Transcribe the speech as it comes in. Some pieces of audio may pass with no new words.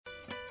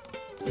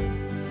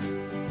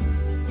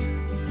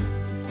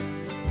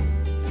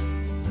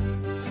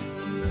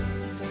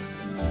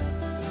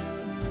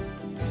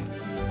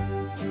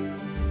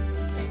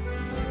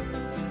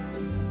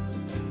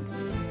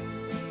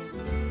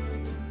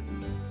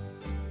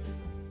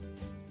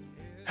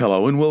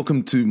Hello and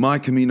welcome to My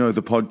Camino,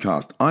 the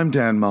podcast. I'm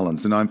Dan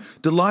Mullins and I'm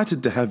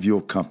delighted to have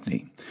your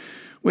company.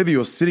 Whether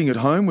you're sitting at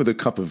home with a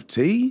cup of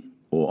tea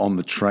or on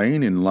the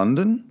train in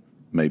London,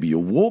 maybe you're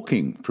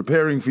walking,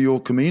 preparing for your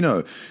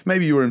Camino,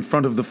 maybe you're in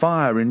front of the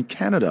fire in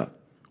Canada,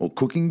 or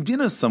cooking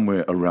dinner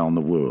somewhere around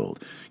the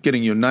world,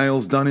 getting your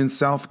nails done in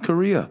South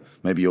Korea.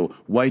 Maybe you're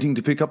waiting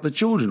to pick up the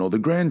children or the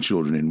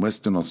grandchildren in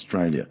Western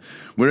Australia.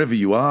 Wherever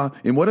you are,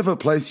 in whatever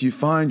place you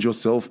find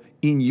yourself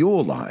in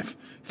your life,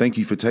 thank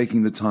you for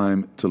taking the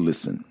time to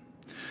listen.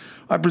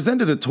 I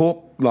presented a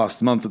talk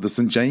last month at the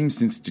St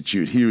James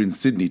Institute here in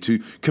Sydney to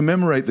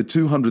commemorate the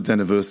 200th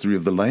anniversary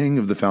of the laying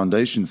of the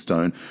foundation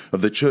stone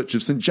of the Church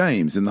of St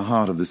James in the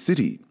heart of the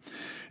city.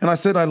 And I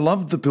said I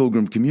loved the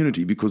pilgrim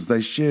community because they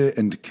share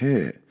and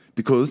care,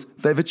 because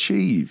they've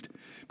achieved,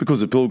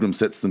 because a pilgrim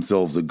sets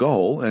themselves a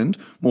goal and,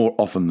 more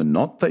often than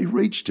not, they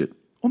reached it.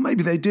 Or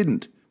maybe they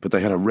didn't, but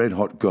they had a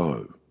red-hot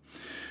go.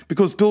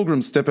 Because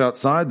pilgrims step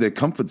outside their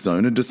comfort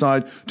zone and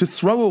decide to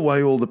throw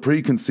away all the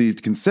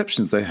preconceived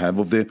conceptions they have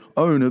of their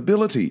own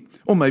ability,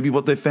 or maybe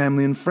what their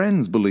family and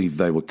friends believed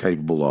they were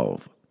capable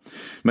of.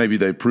 Maybe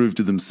they prove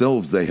to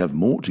themselves they have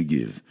more to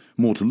give,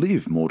 more to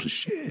live, more to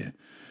share.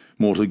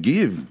 More to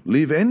give,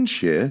 live and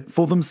share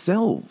for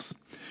themselves.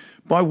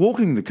 By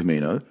walking the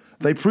Camino,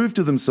 they prove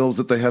to themselves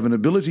that they have an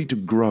ability to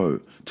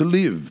grow, to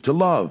live, to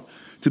love,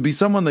 to be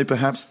someone they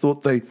perhaps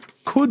thought they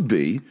could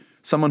be,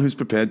 someone who's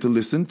prepared to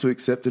listen, to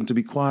accept and to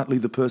be quietly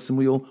the person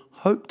we all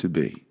hope to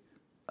be.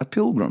 A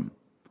pilgrim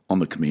on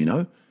the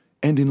Camino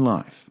and in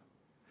life.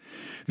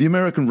 The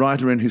American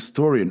writer and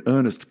historian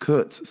Ernest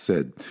Kurtz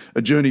said,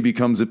 "A journey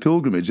becomes a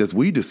pilgrimage as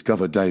we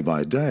discover day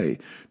by day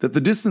that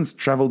the distance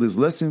travelled is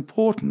less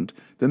important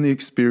than the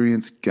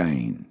experience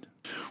gained."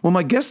 Well,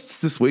 my guests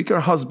this week are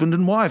a husband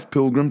and wife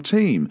pilgrim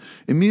team,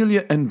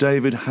 Amelia and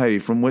David Hay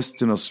from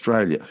Western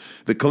Australia.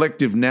 The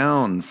collective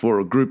noun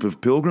for a group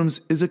of pilgrims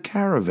is a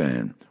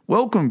caravan.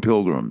 Welcome,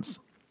 pilgrims.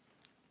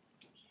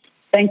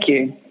 Thank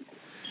you.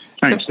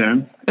 Thanks,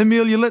 Dan.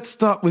 Amelia, let's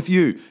start with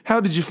you. How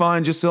did you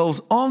find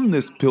yourselves on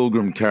this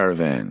pilgrim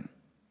caravan?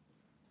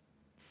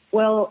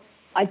 Well,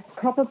 I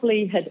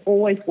probably had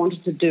always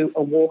wanted to do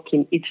a walk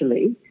in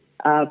Italy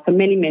for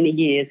many, many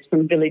years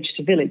from village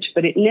to village,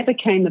 but it never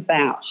came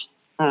about.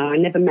 I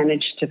never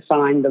managed to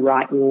find the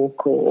right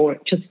walk or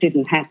it just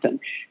didn't happen.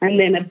 And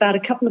then about a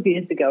couple of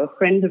years ago, a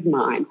friend of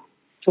mine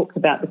talked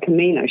about the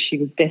Camino. She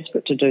was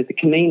desperate to do the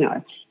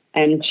Camino.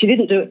 And she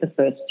didn't do it the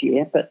first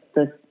year, but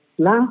the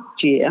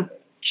last year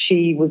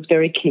she was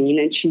very keen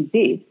and she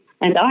did.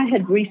 And I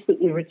had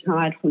recently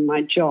retired from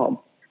my job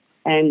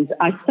and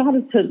I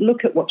started to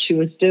look at what she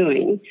was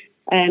doing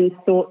and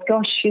thought,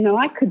 gosh,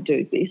 I could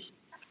do this.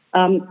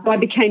 So I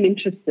became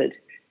interested.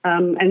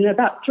 And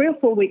about 3 or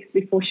 4 weeks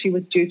before she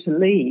was due to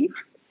leave,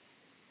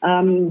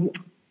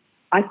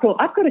 I thought,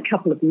 I've got a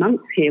couple of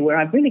months here where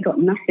I've really got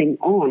nothing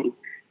on.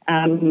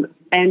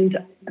 And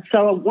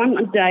so one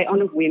day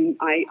on a whim,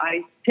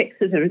 I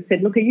texted her and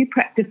said, look, are you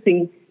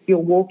practicing your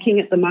walking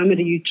at the moment?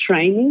 Are you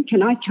training?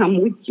 Can I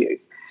come with you?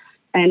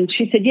 And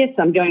she said, yes,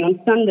 I'm going on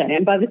Sunday.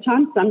 And by the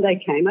time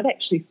Sunday came, I'd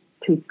actually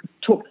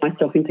talked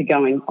myself into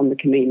going on the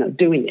Camino,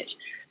 doing it.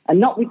 And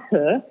not with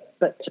her,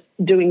 but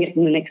doing it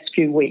in the next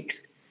few weeks.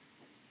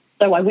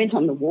 So I went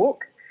on the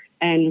walk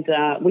and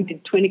we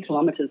did 20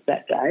 kilometres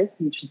that day,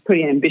 which was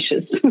pretty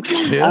ambitious.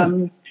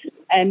 Yeah.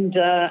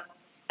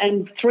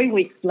 And 3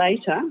 weeks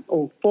later,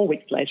 or 4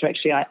 weeks later,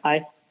 actually,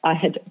 I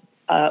had,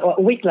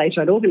 a week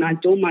later, I'd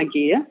organised all my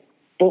gear,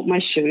 bought my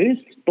shoes,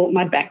 bought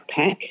my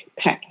backpack,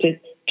 packed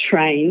it,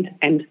 trained,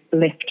 and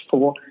left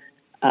for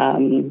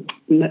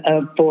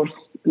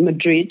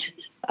Madrid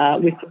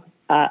with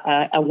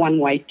a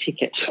one-way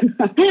ticket.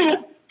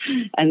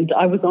 And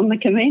I was on the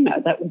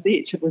Camino. That was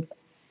it. It was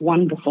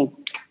wonderful.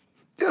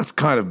 Yeah, it's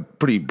kind of a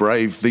pretty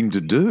brave thing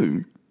to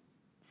do.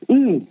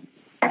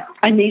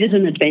 I needed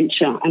an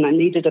adventure and I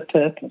needed a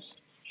purpose.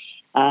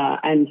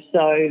 And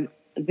so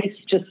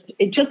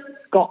it just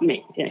got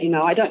me.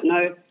 I don't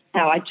know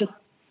how, I just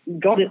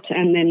got it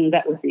and then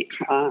that was it.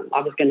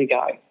 I was going to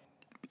go.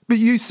 But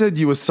you said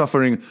you were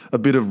suffering a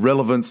bit of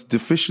relevance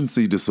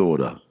deficiency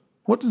disorder.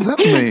 What does that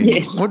mean?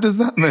 Yes. What does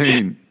that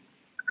mean?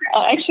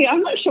 Actually,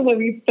 I'm not sure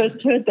where you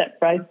first heard that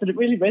phrase, but it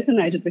really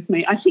resonated with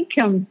me. I think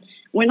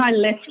when I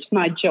left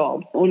my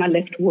job, or when I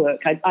left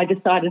work, I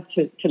decided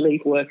to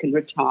leave work and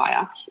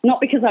retire. Not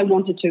because I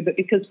wanted to, but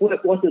because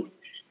work wasn't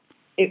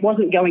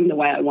going the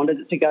way I wanted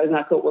it to go. And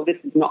I thought, well,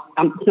 it's not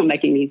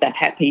making me that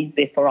happy,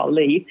 therefore I'll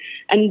leave.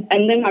 And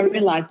then I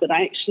realised that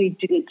I actually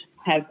didn't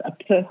have a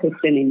purpose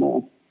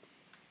anymore.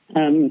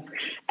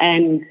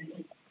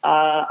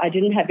 I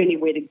didn't have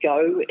anywhere to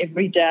go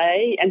every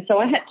day. And so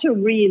I had to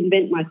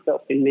reinvent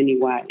myself in many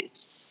ways.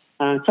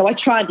 So I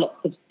tried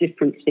lots of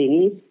different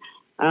things.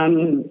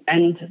 And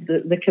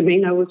the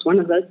Camino was one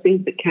of those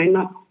things that came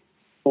up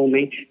for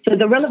me. So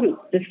the relevance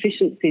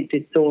deficiency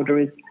disorder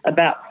is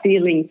about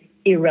feeling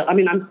irrelevant. I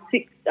mean,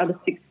 I was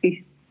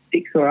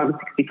 66 or I'm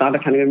 65. I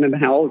can't even remember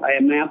how old I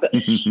am now, but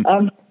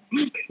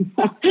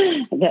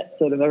that's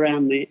sort of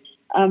around there.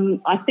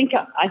 I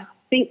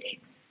think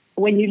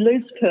when you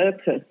lose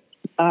purpose,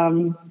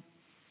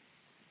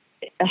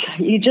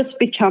 you just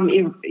become,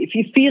 if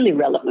you feel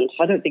irrelevant,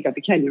 I don't think I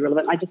became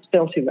irrelevant, I just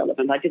felt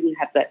irrelevant. I didn't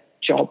have that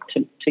job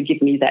to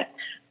give me that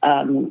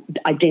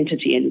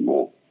identity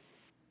anymore.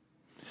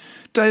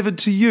 David,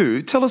 to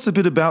you, tell us a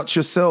bit about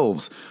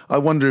yourselves. I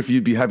wonder if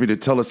you'd be happy to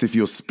tell us if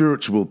you're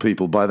spiritual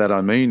people. By that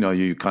I mean, are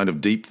you kind of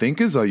deep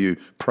thinkers? Are you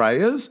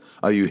prayers?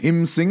 Are you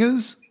hymn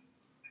singers?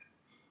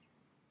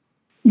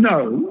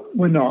 No,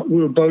 we're not.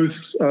 We were both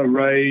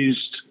raised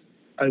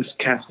as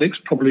Catholics.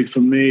 Probably for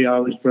me, I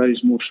was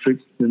raised more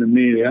strict than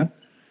Amelia.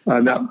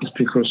 That was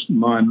because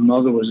my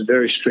mother was a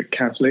very strict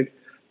Catholic.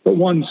 But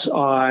once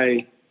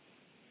I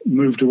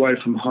moved away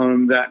from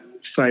home, that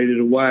faded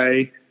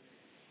away.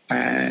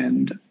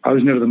 And I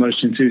was never the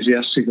most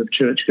enthusiastic of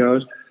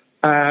churchgoers.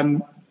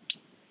 And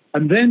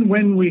then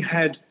when we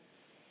had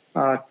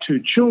our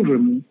two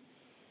children,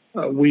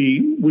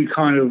 we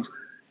kind of,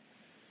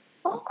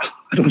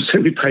 I don't want to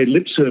say we paid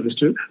lip service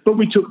to it, but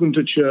we took them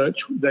to church.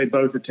 They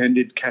both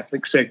attended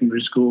Catholic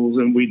secondary schools,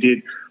 and we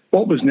did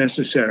what was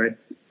necessary.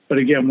 But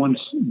again, once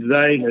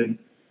they had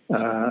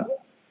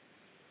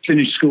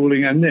finished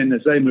schooling, and then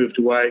as they moved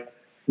away,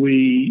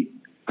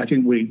 I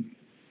think we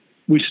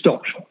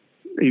stopped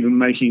even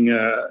making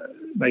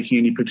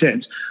any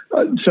pretense.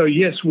 So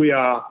yes, we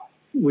are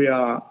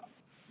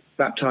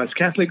baptized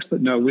Catholics,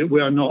 but no, we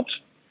are not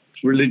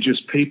religious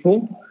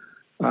people.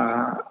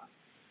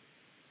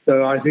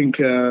 So I think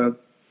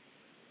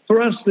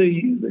for us,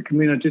 the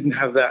Camino didn't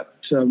have that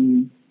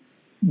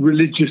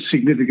religious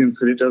significance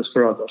that it does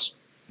for others.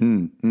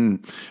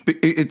 But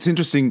it's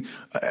interesting.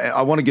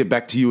 I want to get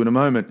back to you in a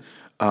moment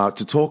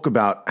to talk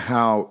about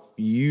how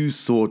you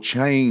saw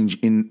change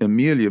in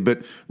Amelia.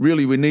 But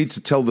really, we need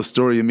to tell the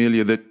story,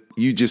 Amelia, that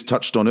you just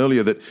touched on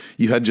earlier, that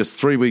you had just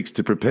 3 weeks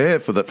to prepare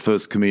for that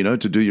first Camino,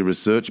 to do your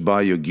research,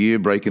 buy your gear,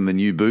 break in the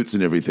new boots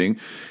and everything.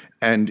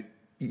 And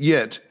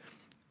yet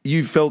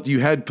you felt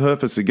you had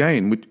purpose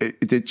again,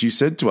 that you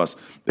said to us.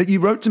 But you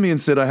wrote to me and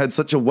said, I had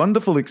such a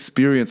wonderful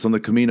experience on the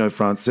Camino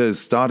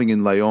Frances, starting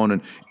in Leon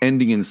and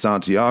ending in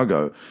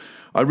Santiago.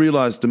 I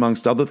realized,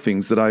 amongst other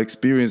things, that I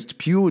experienced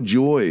pure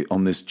joy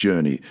on this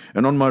journey.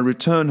 And on my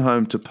return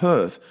home to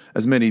Perth,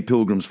 as many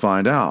pilgrims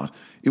find out,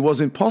 it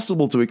was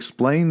impossible to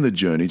explain the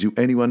journey to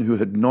anyone who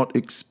had not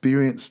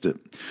experienced it.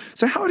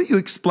 So how do you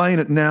explain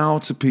it now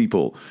to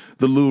people,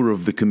 the lure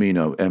of the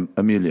Camino,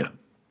 Amelia?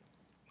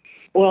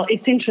 Well,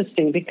 it's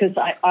interesting because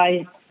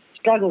I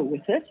struggle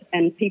with it,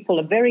 and people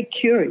are very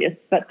curious,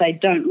 but they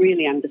don't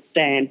really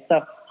understand.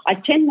 So I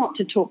tend not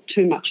to talk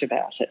too much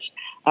about it.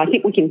 I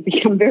think we can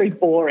become very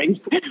boring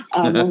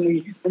when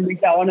we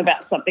go on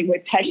about something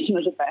we're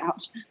passionate about.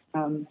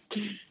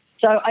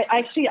 So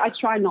I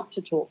try not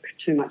to talk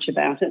too much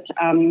about it.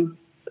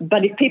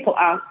 But if people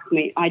ask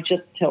me, I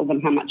just tell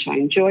them how much I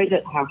enjoyed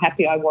it, how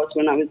happy I was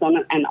when I was on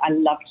it, and I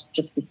loved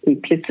just the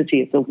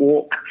simplicity of the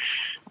walk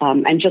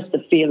and just the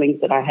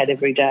feelings that I had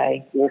every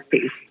day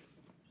walking.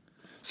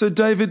 So,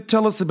 David,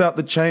 tell us about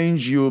the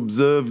change you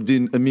observed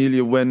in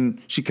Amelia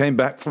when she came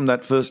back from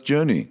that first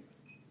journey.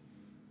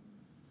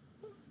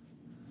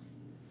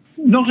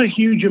 Not a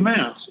huge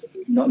amount,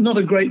 not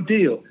a great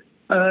deal.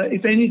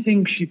 If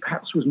anything, she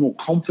perhaps was more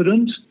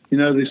confident,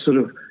 this sort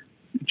of,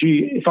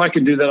 gee, if I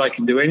can do that, I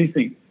can do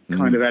anything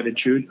kind of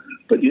attitude.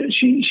 But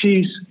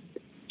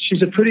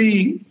she's a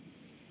pretty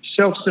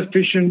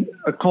self-sufficient,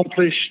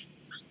 accomplished,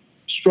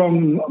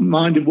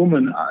 strong-minded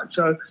woman.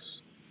 So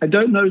I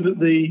don't know that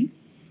the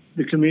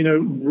Camino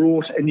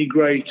wrought any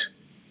great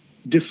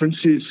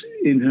differences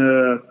in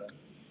her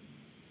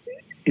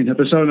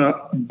persona,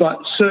 but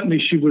certainly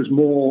she was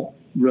more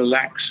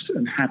relaxed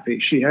and happy.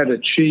 She had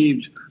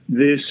achieved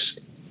this.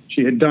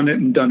 She had done it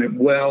and done it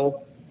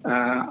well.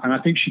 And I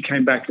think she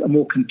came back a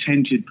more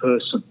contented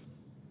person.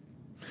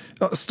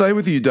 I'll stay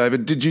with you,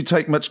 David. Did you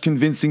take much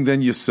convincing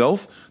then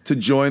yourself to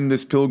join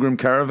this pilgrim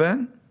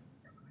caravan?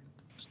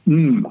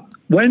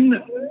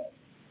 When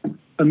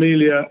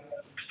Amelia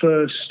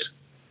first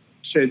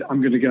said,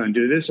 I'm going to go and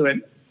do this, I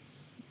went,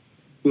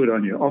 good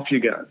on you, off you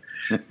go.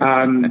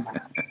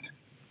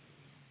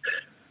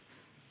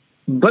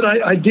 But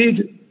I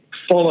did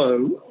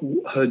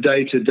follow her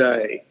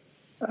day-to-day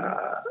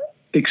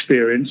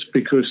experience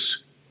because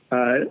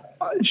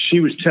she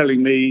was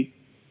telling me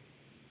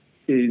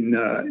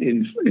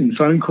in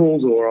phone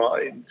calls, or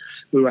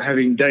we were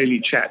having daily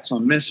chats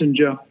on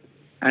Messenger,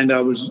 and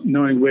I was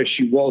knowing where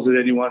she was at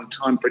any one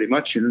time pretty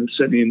much,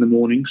 certainly in the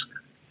mornings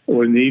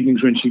or in the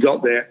evenings when she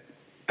got there.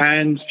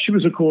 And she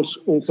was, of course,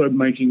 also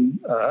making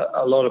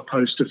a lot of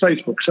posts to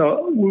Facebook.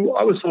 So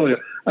I was following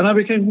her, and I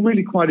became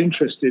really quite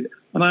interested.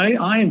 And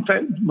I in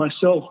fact,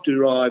 myself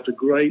derived a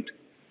great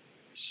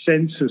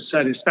sense of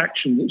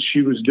satisfaction that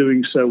she was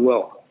doing so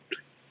well.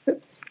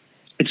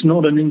 It's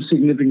not an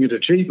insignificant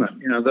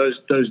achievement.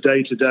 Those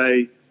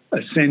day-to-day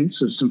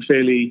ascents of some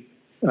fairly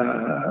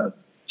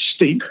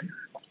steep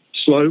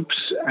slopes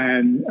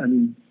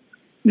and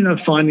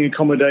finding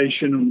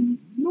accommodation and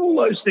all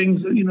those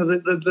things,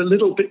 the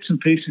little bits and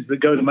pieces that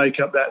go to make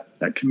up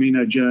that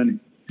Camino journey.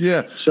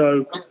 Yeah.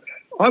 So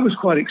I was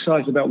quite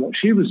excited about what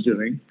she was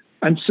doing.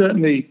 And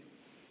certainly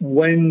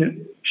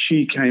when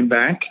she came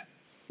back,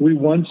 we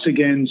once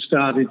again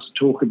started to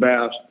talk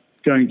about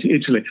going to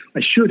Italy.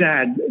 I should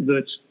add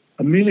that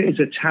Amelia is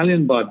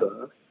Italian by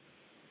birth,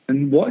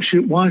 and while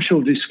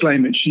she'll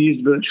disclaim it, she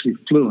is virtually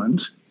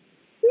fluent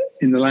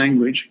in the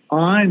language.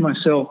 I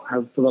myself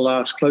have, for the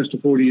last close to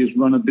 40 years,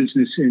 run a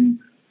business in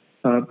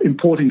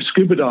importing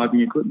scuba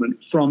diving equipment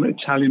from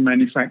Italian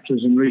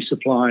manufacturers and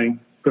resupplying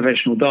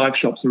professional dive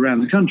shops around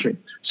the country.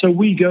 So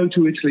we go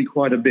to Italy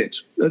quite a bit,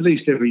 at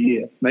least every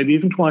year, maybe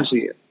even twice a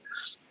year.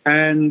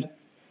 And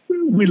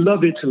we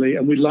love Italy,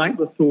 and we like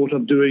the thought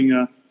of doing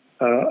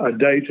a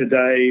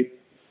day-to-day,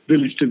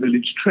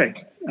 village-to-village trek.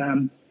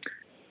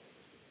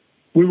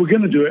 We were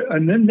going to do it,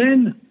 and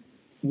then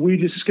we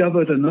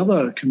discovered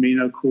another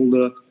Camino called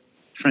the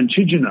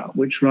Francigena,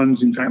 which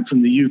runs, in fact,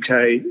 from the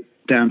UK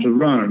down to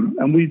Rome,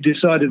 and we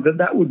decided that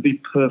that would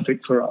be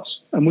perfect for us.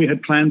 And we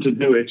had planned to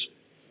do it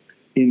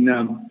in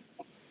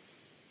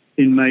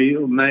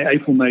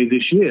April, May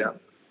this year.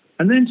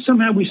 And then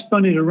somehow we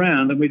spun it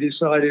around and we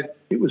decided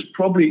it was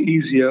probably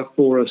easier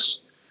for us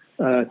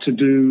to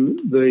do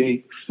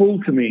the full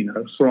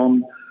Camino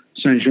from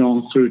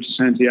Saint-Jean through to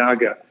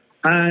Santiago.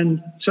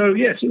 And so,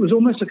 yes, it was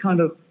almost a kind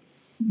of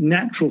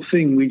natural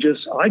thing.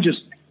 I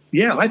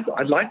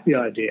like the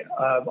idea.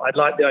 I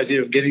like the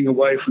idea of getting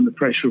away from the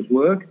pressure of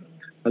work.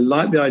 I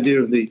like the idea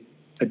of the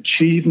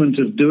achievement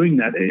of doing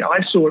that.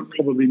 I saw it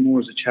probably more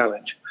as a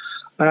challenge.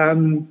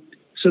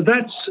 So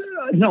that's,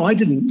 no, I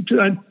didn't.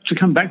 To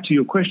come back to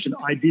your question,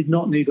 I did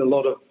not need a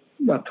lot of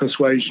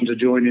persuasion to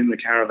join in the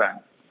caravan.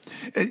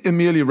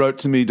 Amelia wrote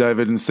to me,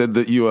 David, and said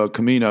that you are a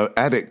Camino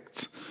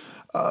addict.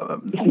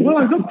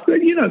 Well,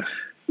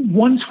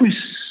 once we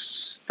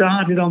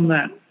started on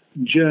that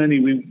journey,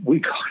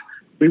 we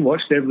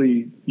watched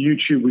every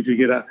YouTube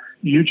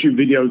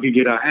video we could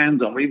get our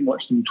hands on. We even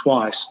watched them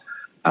twice.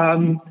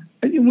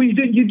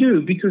 You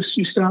do, because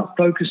you start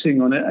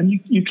focusing on it, and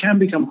you can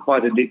become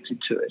quite addicted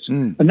to it.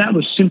 And that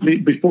was simply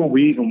before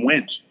we even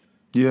went.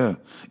 Yeah,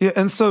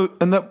 and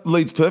that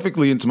leads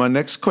perfectly into my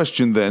next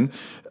question then.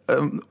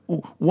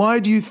 Why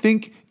do you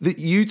think that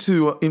you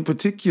two in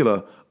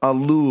particular are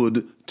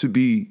lured to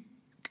be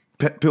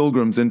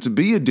pilgrims and to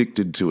be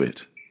addicted to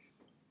it?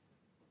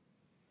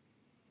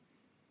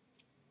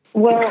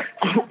 Well,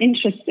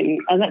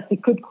 interesting. That's a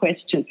good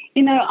question.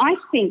 I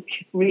think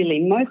really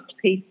most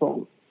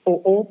people,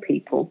 or all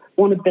people,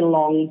 want to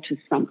belong to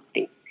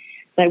something.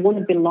 They want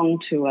to belong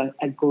to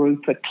a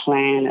group, a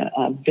clan,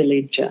 a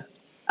village.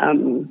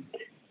 And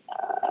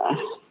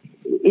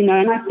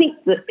I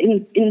think that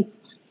in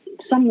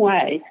some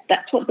way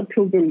that's what the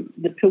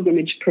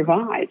pilgrimage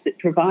provides. It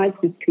provides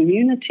this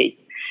community.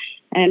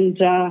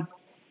 And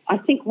I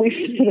think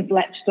we've sort of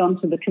latched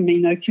onto the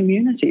Camino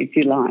community, if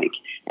you like,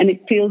 and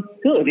it feels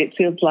good. It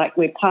feels like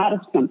we're part of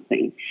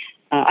something.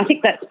 I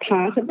think that's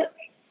part of it.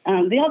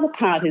 The other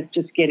part is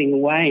just getting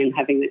away and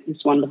having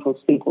this wonderful,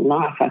 simple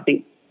life. I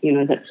think,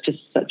 that's just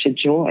such a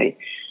joy.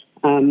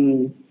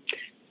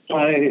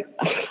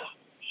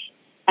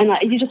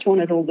 You just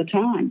want it all the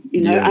time,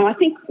 Yeah. And I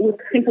think we've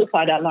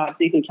simplified our lives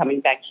even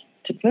coming back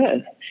to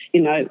Perth.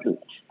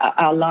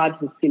 Our lives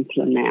are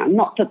simpler now.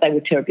 Not that they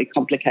were terribly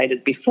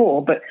complicated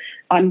before, but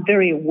I'm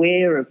very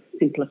aware of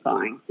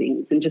simplifying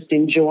things and just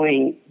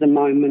enjoying the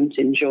moment,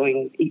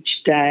 enjoying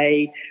each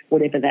day,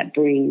 whatever that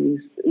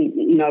brings,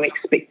 no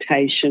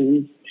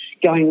expectations,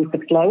 going with the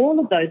flow, all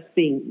of those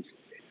things.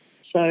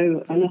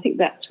 So, and I think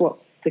that's what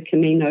the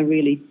Camino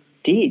really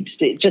did.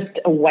 It just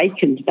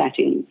awakened that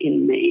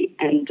in me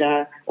and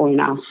or in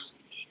us.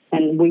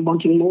 And we're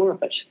wanting more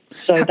of it.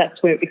 So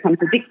that's where it becomes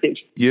addictive.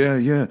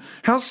 Yeah.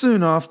 How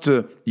soon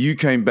after you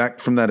came back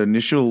from that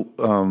initial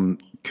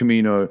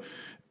Camino,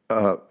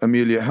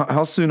 Amelia,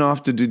 how soon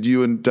after did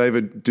you and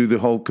David do the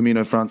whole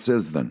Camino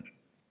Frances then?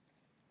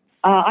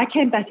 I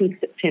came back in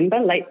September,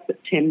 late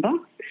September,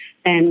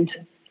 and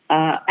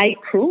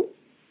April,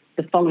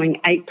 the following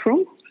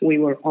April, we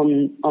were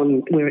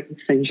we're at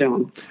St.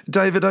 John.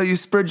 David, are you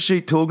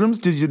spreadsheet pilgrims?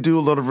 Did you do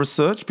a lot of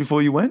research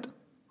before you went?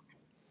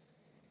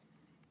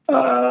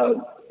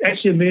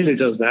 Actually, Amelia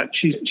does that.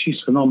 She's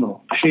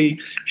phenomenal. She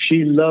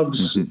loves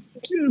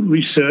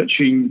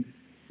researching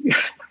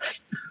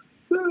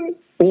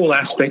all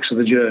aspects of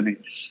the journey.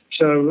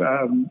 So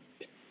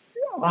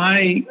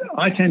I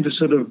tend to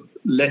sort of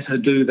let her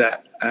do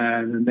that,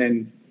 and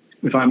then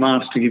if I'm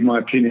asked to give my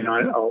opinion,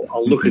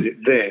 I'll look at it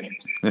then.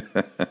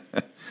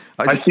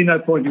 I see no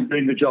point in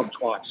doing the job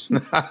twice.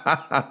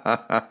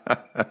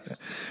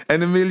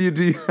 And Amelia,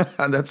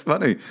 that's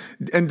funny.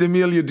 And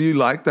Amelia, do you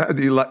like that?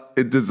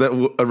 Does that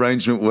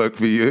arrangement work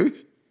for you?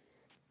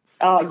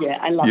 Oh, yeah,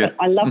 I love it.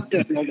 I love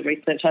doing all the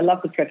research. I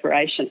love the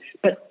preparation.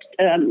 But,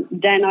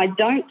 Dan, I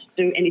don't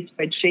do any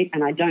spreadsheet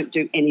and I don't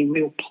do any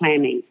real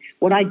planning.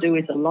 What I do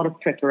is a lot of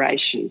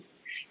preparation.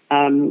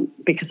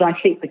 Because I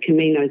think the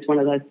Camino is one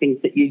of those things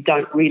that you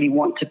don't really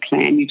want to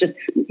plan. You just,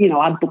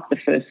 I book the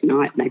first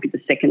night, maybe the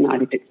second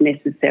night if it's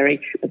necessary,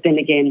 but then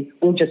again,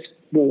 we'll just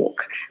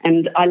walk.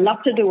 And I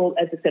love to do all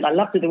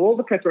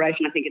the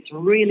preparation. I think it's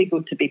really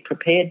good to be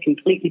prepared,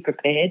 completely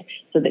prepared,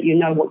 so that you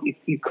know what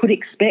you could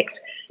expect.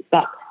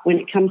 But when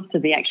it comes to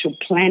the actual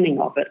planning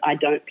of it, I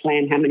don't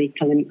plan how many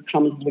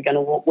kilometres we're going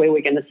to walk, where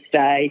we're going to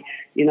stay,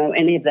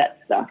 any of that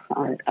stuff.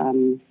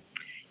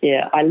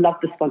 I love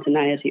the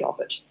spontaneity of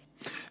it.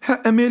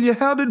 Amelia,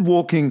 how did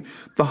walking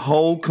the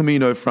whole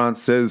Camino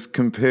Frances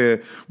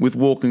compare with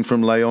walking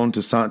from Leon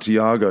to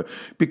Santiago?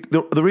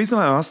 The reason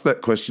I ask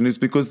that question is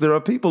because there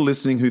are people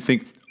listening who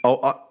think,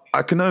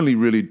 I can only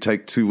really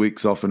take 2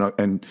 weeks off,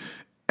 and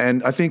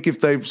I think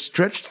if they've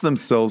stretched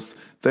themselves,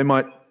 they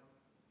might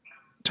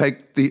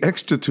take the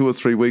extra 2 or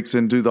 3 weeks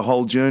and do the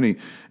whole journey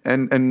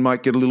and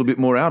might get a little bit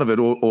more out of it,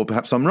 or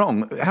perhaps I'm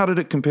wrong. How did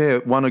it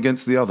compare one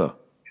against the other?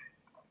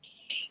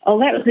 Oh,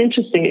 that was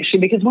interesting, actually,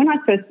 because when I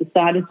first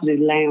decided to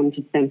do Leon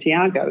to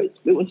Santiago,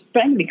 it was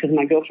mainly because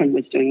my girlfriend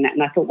was doing that,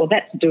 and I thought, well,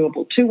 that's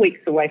doable. 2 weeks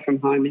away from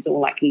home is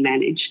all I can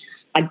manage.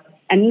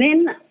 And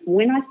then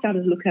when I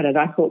started to look at it,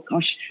 I thought,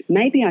 gosh,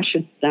 maybe I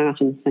should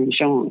start in St.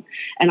 Jean.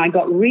 And I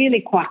got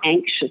really quite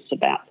anxious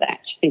about that,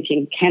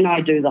 thinking, can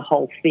I do the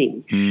whole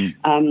thing?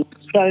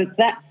 So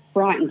that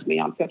frightened me,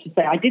 I've got to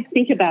say. I did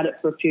think about it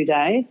for a few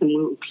days,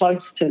 and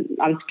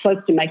I was close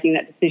to making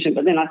that decision,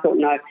 but then I thought,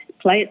 no,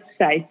 play it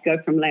safe, go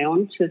from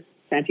Leon to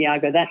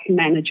Santiago, that's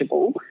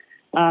manageable.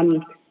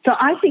 So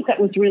I think that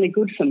was really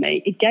good for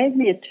me. It gave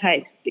me a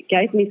taste. It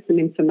gave me some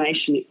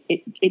information.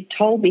 It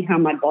told me how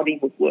my body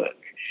would work.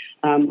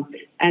 And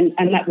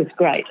that was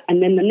great.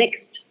 And then the next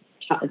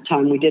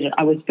time we did it,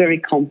 I was very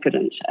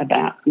confident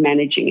about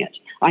managing it.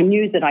 I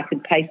knew that I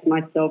could pace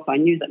myself. I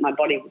knew that my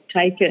body would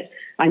take it.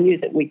 I knew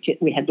that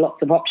we had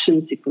lots of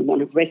options if we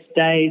wanted rest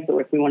days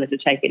or if we wanted to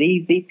take it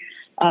easy.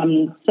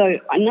 So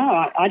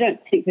I don't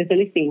think there's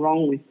anything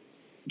wrong with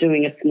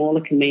doing a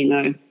smaller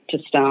Camino to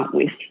start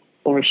with,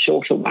 or a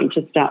shorter one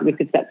to start with,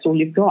 if that's all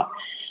you've got.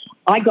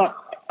 I got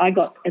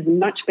as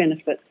much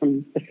benefit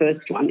from the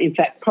first one, in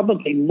fact,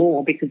 probably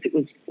more because it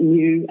was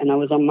new and I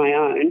was on my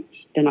own,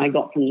 than I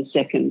got from the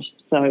second.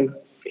 So,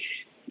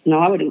 no,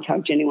 I would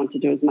encourage anyone to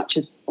do as much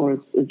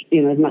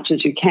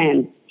as you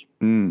can.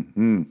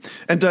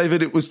 And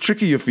David, it was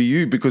trickier for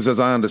you because, as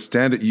I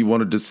understand it, you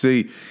wanted to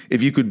see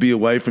if you could be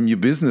away from your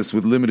business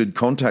with limited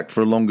contact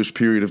for a longish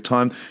period of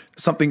time,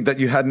 something that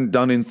you hadn't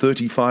done in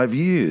 35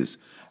 years.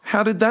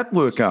 How did that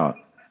work out?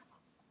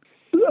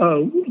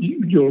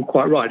 You're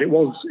quite right. It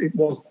was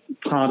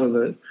part of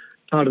the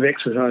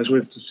exercise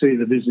was to see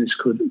the business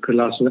could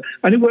last,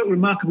 and it worked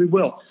remarkably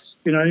well.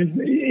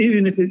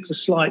 Even if it's a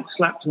slight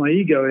slap to my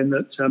ego in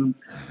that,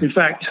 in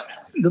fact,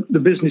 the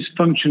business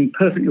functioned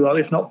perfectly well,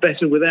 if not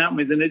better, without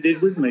me than it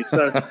did with me.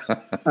 So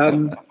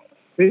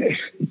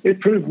it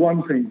proved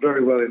one thing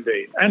very well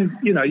indeed. And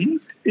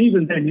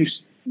even then,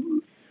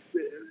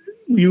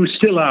 you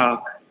still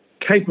are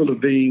capable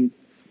of being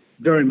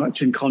very much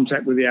in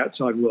contact with the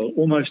outside world.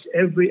 Almost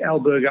every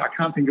albergue, I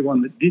can't think of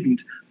one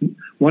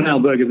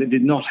albergue that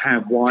did not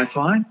have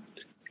Wi-Fi.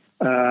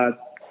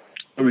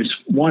 There is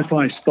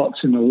Wi-Fi spots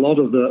in a lot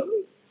of the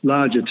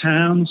larger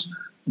towns.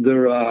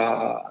 You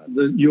are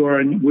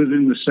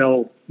within the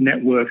cell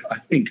network, I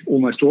think,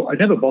 almost all. I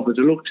never bothered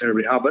to look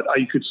terribly hard, but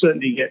I could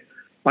certainly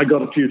I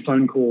got a few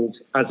phone calls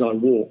as I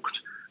walked.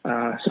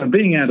 So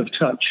being out of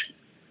touch,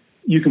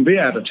 you can be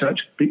out of touch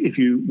if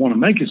you want to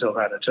make yourself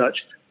out of touch,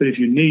 but if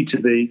you need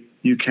to be,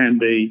 you can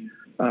be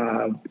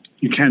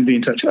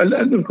in touch.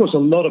 And of course, a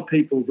lot of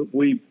people that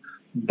we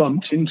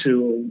bumped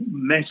into or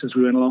met as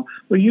we went along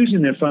were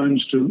using their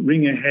phones to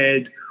ring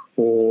ahead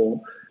or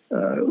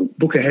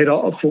book ahead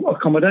for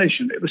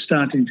accommodation. It was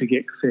starting to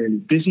get fairly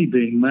busy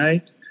being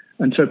made,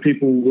 and so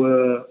people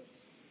were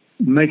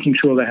making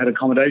sure they had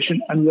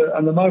accommodation, and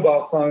the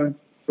mobile phone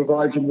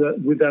provides them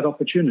with that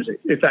opportunity,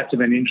 if that's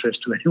of any interest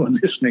to anyone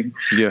listening.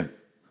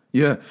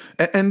 Yeah.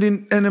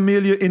 And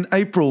Amelia, in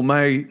April,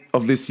 May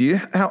of this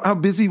year, how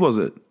busy was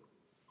it?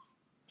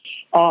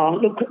 Oh,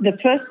 look, the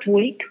first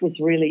week was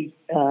really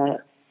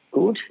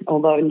good,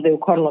 although there were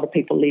quite a lot of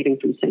people leaving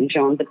from St.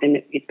 John, but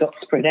then it got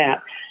spread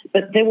out.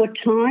 But there were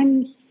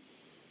times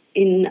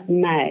in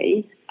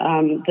May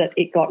that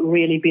it got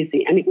really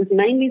busy, and it was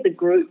mainly the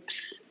groups.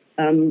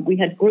 We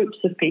had groups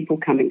of people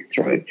coming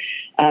through.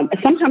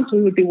 Sometimes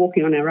we would be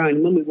walking on our own,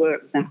 and when we were,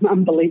 it was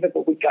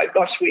unbelievable. We'd go,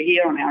 gosh, we're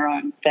here on our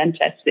own,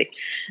 fantastic.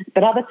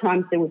 But other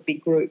times there would be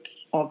groups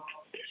of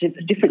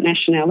different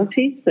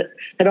nationalities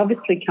that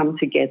obviously come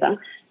together,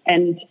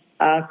 and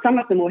some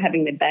of them were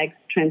having their bags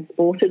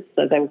transported,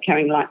 so they were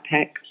carrying light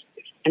packs.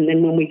 And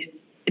then when we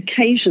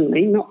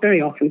occasionally, not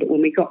very often, but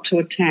when we got to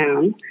a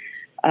town,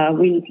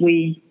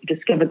 we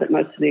discovered that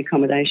most of the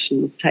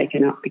accommodation was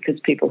taken up because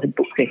people had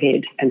booked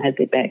ahead and had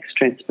their bags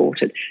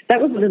transported.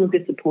 That was a little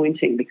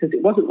disappointing because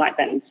it wasn't like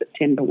that in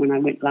September when I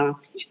went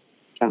last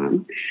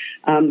time.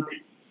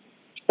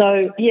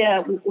 So,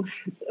 yeah,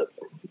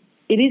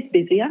 it is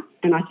busier,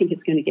 and I think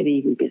it's going to get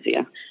even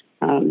busier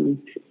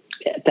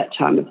at that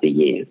time of the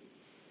year,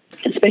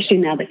 especially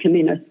now that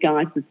Camino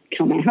Skies has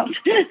come out.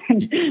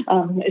 And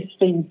it's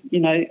been,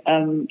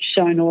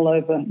 shown all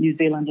over New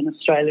Zealand and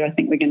Australia. I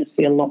think we're going to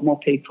see a lot more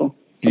people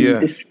from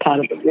this part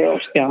of the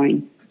world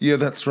going. Yeah,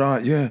 that's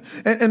right, yeah.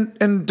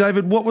 And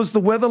David, what was the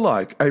weather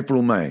like,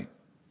 April, May?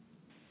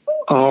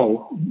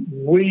 Oh,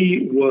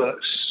 we were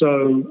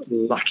so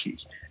lucky.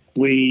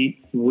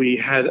 We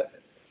had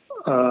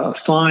a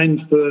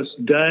fine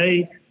first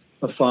day,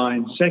 a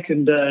fine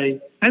second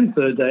day, and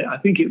third day. I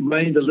think it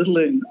rained a little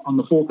on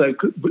the fourth day,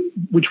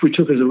 which we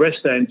took as a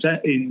rest day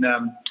in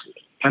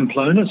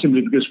Pamplona,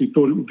 simply because we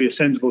thought it would be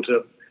sensible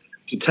to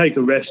take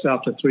a rest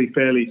after 3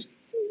 fairly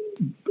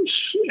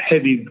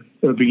heavy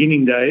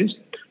beginning days.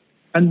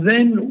 And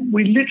then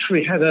we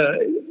literally had a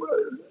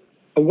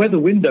weather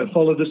window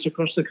followed us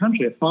across the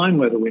country, a fine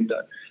weather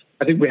window.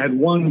 I think we had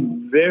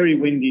one very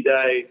windy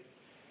day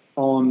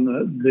on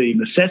the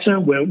Meseta,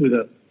 with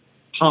a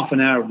half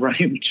an hour of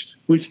rain,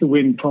 which the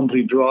wind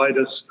promptly dried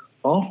us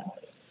off.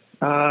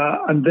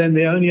 And then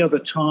the only other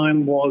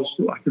time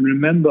I can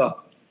remember,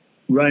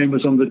 rain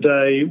was on the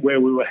day where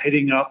we were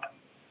heading up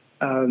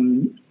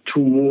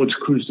towards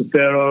Cruz de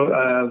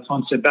Ferro,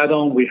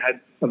 Fontebadon. We had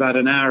about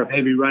an hour of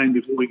heavy rain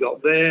before we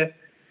got there.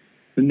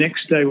 The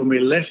next day when we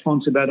left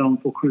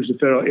Fontebadon for Cruz de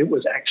Ferro, it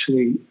was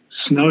actually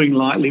snowing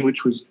lightly,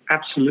 which was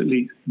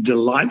absolutely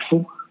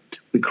delightful.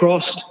 We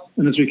crossed,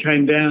 and as we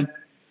came down,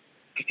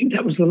 I think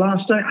that was the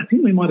last day. I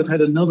think we might have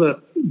had another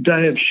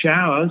day of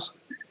showers.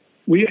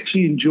 We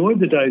actually enjoyed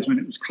the days when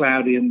it was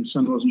cloudy and the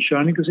sun wasn't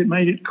shining because it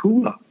made it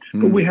cooler.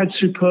 But we had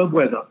superb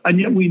weather. And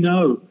yet we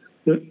know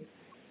that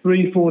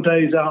 3-4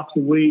 days after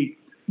we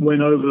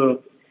went over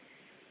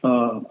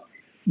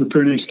the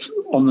Pyrenees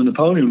on the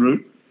Napoleon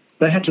route,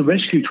 they had to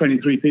rescue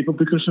 23 people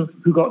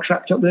who got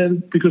trapped up there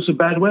because of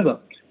bad weather.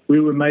 We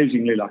were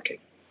amazingly lucky.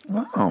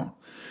 Wow.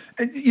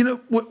 You know,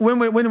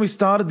 when we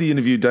started the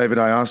interview, David,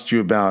 I asked you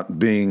about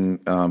being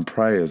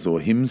prayers or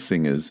hymn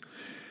singers.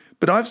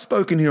 But I've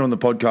spoken here on the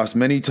podcast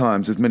many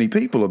times with many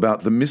people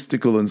about the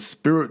mystical and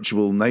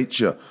spiritual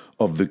nature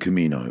of the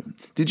Camino.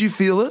 Did you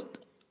feel it?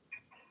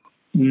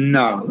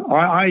 No,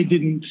 I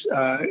didn't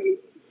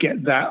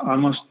get that.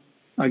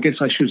 I guess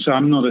I should say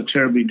I'm not a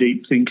terribly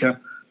deep thinker.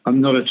 I'm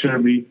not a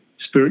terribly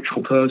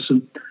spiritual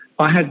person.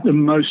 I had the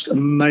most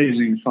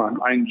amazing fun.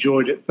 I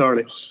enjoyed it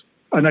thoroughly.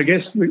 And I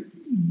guess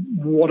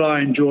what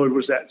I enjoyed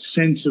was that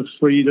sense of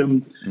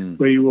freedom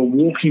where you were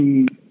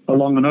walking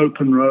along an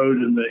open road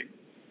and the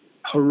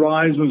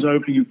horizon was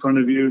opening in front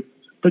of you,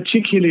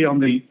 particularly on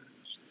the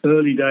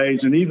early days,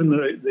 and even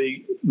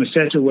the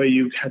Meseta where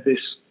you had this,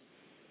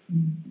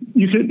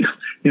 you could,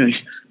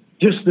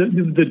 just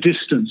the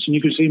distance, and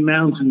you could see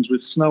mountains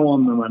with snow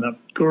on them and a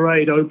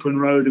great open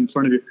road in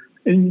front of you.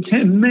 An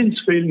immense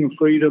feeling of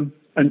freedom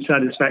and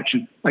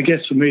satisfaction. I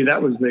guess for me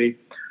that was the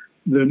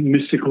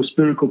mystical,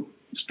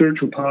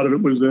 spiritual part of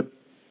it, was a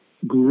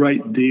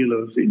great deal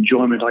of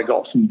enjoyment I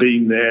got from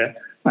being there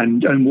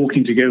and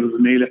walking together with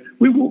Amelia.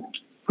 We walked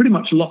pretty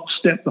much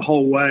lockstep the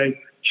whole way,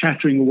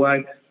 chattering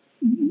away.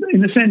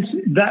 In a sense,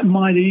 that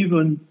might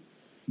even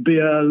be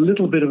a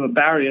little bit of a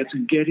barrier to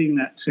getting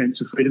that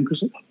sense of freedom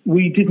because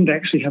we didn't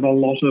actually have a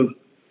lot of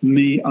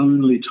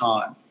me-only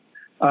time.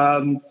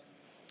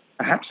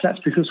 Perhaps that's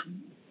because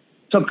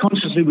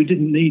subconsciously we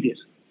didn't need it.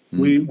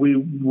 We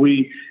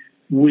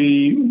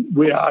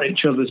are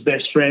each other's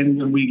best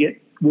friends, and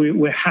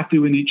we're happy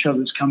with each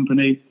other's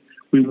company.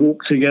 We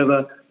walk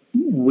together.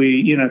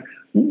 We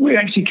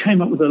actually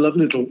came up with a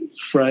lovely little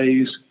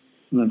phrase.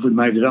 I don't know if we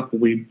made it up or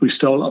we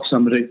stole it off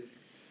somebody.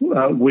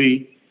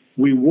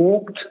 We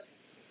walked,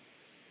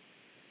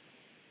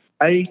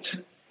 ate,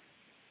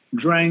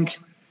 drank,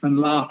 and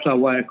laughed our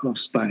way across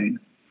Spain.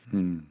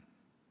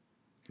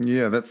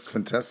 Yeah, that's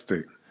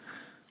fantastic.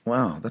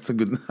 Wow, that's a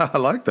good. I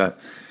like that.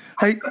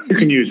 Hey, you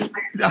can use it.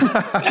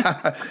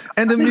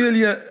 And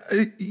Amelia,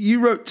 you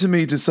wrote to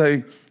me to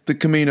say the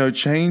Camino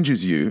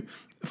changes you.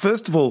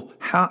 First of all,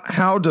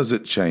 how does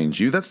it change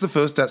you? That's the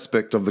first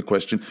aspect of the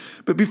question.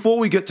 But before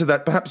we get to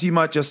that, perhaps you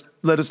might just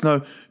let us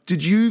know,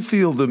 did you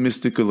feel the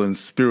mystical and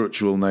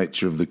spiritual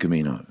nature of the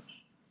Camino?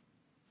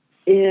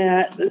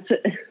 Yeah,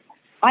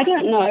 I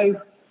don't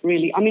know,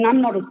 really. I mean,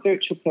 I'm not a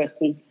spiritual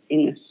person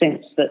in the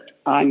sense that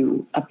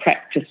I'm a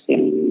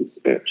practicing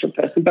spiritual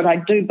person, but I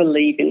do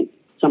believe in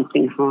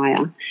something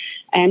higher.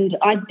 And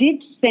I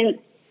did sense,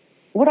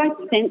 what I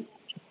sensed,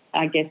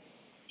 I guess,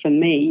 for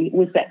me,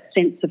 was that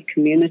sense of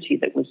community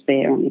that was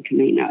there on the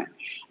Camino.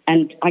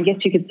 And I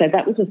guess you could say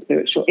that was a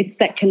spiritual, it's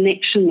that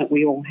connection that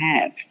we all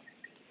have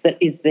that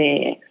is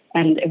there.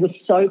 And it was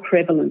so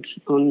prevalent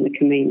on the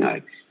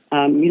Camino.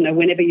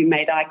 Whenever you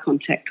made eye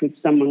contact with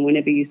someone,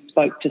 whenever you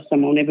spoke to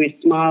someone, whenever you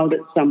smiled at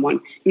someone,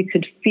 you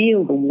could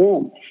feel the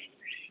warmth.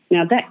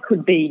 Now, that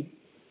could be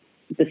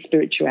the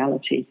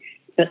spirituality,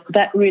 but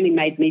that really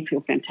made me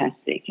feel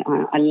fantastic.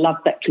 I love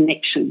that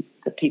connection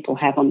that people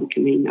have on the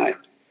Camino.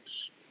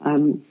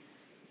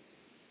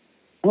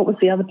 What was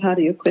the other part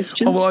of your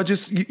question? Oh, well,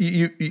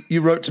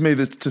 you wrote to me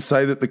to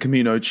say that the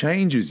Camino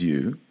changes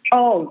you.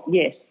 Oh,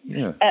 yes.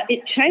 Yeah.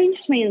 It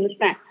changed me in the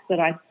fact that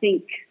I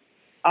think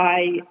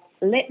I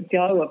let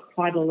go of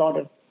quite a lot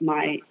of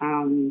my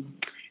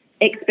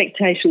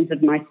expectations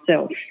of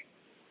myself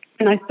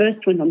When I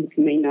first went on the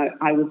Camino,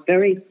 I was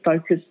very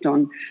focused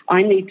on,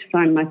 I need to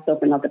find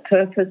myself another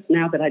purpose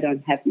now that I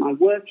don't have my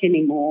work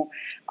anymore.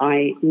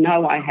 I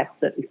know I have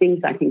certain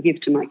things I can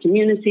give to my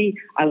community.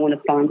 I want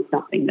to find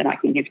something that I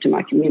can give to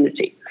my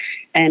community.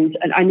 And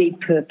I need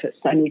purpose.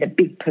 I need a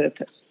big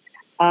purpose.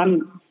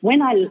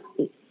 When I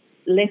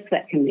left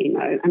that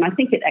Camino, and I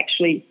think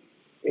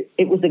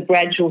it was a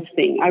gradual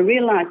thing. I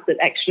realised that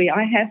actually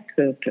I have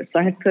purpose.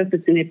 I have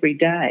purpose in every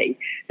day.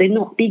 They're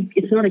not big,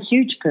 it's not a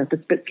huge purpose,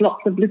 but it's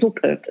lots of little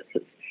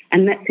purposes.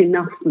 And that's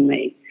enough for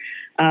me.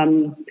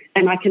 And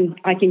I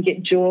can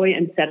get joy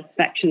and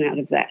satisfaction out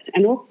of that.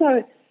 And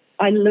also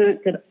I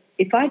learnt that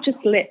if I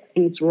just let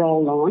things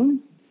roll on,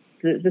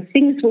 the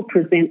things will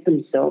present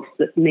themselves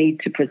that need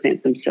to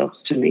present themselves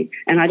to me.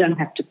 And I don't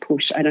have to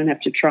push. I don't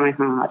have to try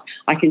hard.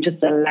 I can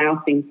just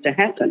allow things to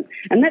happen.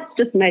 And that's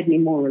just made me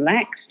more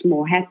relaxed,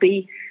 more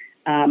happy,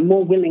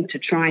 more willing to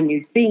try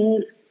new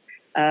things,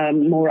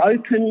 more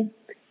open.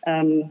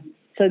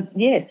 So,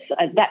 yes,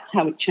 that's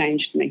how it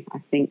changed me,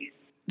 I think.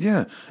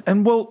 Yeah.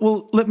 And,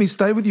 well, let me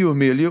stay with you,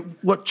 Amelia.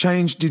 What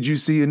change did you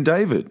see in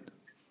David?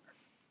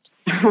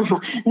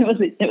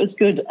 It was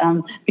good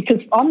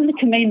because on the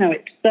Camino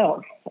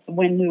itself,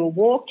 when we were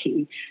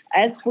walking,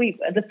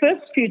 the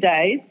first few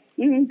days,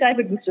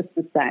 David was just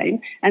the same,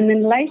 and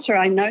then later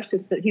I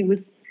noticed that he was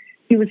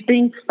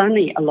being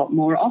funny a lot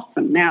more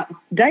often. Now,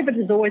 David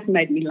has always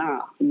made me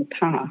laugh in the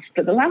past,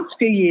 but the last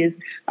few years,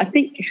 I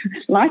think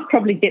life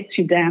probably gets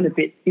you down a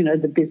bit. You know,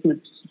 the business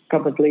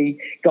probably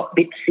got a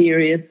bit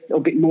serious or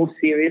a bit more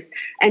serious,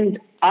 and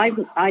I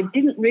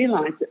didn't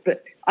realise it,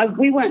 but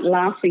we weren't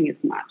laughing as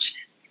much.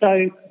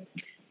 So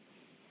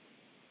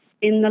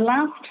in the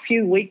last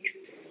few weeks,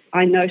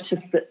 I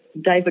noticed that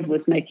David was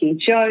making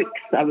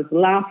jokes. I was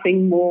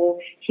laughing more.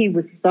 He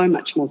was so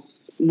much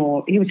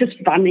more. He was just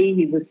funny.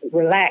 He was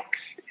relaxed.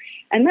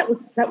 And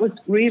that was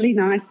really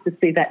nice to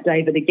see that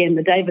David again,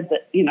 the David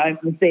that,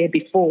 was there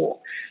before.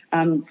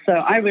 So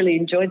I really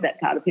enjoyed that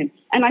part of him.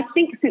 And I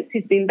think since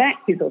he's been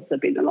back, he's also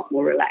been a lot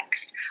more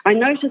relaxed. I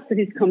noticed that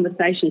his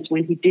conversations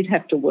when he did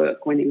have to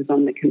work, when he was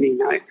on the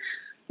Camino,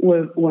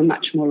 were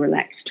much more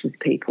relaxed with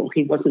people.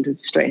 He wasn't as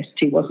stressed.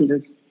 He wasn't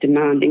as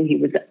demanding. He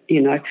was,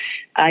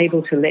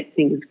 able to let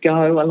things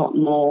go a lot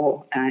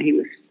more. He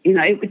was,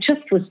 it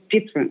just was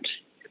different.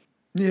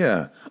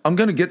 Yeah. I'm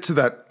going to get to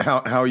that,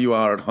 how you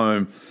are at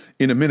home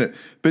in a minute.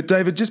 But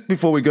David, just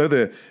before we go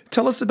there,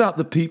 tell us about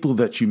the people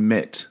that you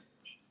met.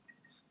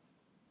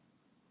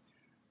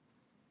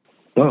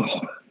 Well,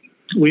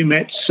 we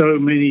met so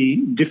many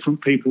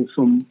different people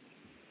from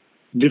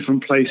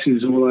different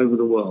places all over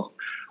the world.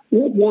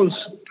 What was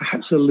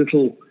perhaps a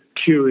little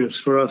curious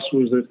for us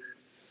was that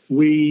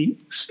we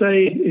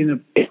stayed in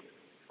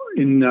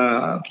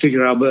a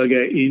particular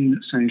albergue in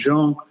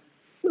Saint-Jean,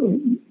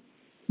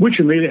 which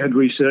Amelia had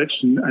researched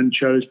and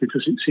chose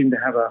because it seemed to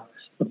have a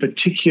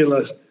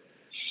particular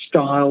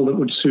style that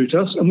would suit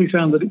us, and we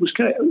found that it was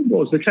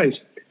the case.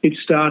 It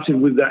started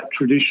with that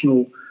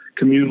traditional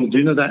communal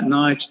dinner that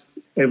night.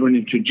 Everyone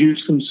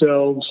introduced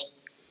themselves.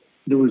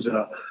 There was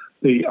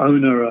the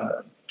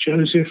owner,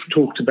 Joseph,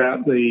 talked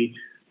about the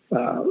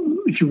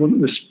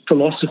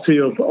philosophy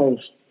of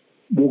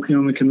walking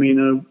on the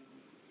Camino,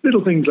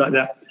 little things like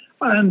that.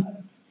 And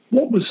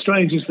what was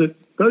strange is that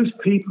those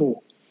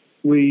people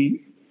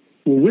we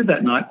were with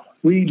that night,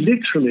 we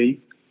literally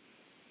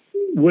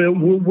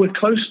were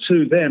close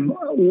to them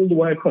all the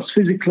way across,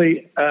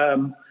 physically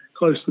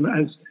close to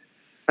them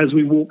as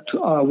we walked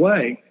our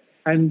way.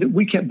 And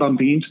we kept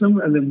bumping into them,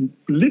 and then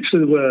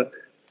literally there were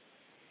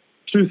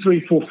 2,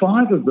 3, 4,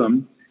 5 of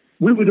them.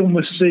 We would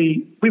almost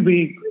we'd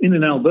be in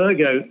an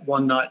albergue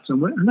one night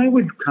somewhere, and they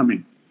would come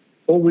in.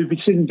 Or we'd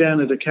be sitting down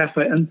at a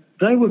cafe, and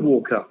they would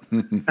walk up.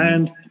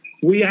 And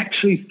we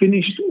actually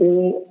finished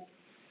all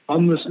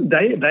on this.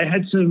 They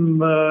had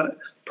some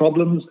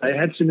problems, they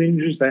had some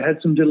injuries, they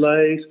had some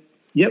delays,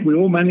 yet we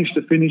all managed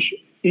to finish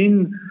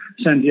in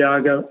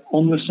Santiago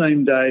on the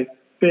same day,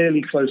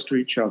 fairly close to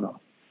each other,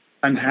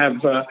 and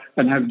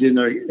have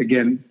dinner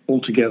again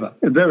all together.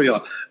 Very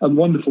odd and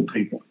wonderful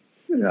people.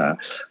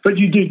 But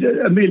you did,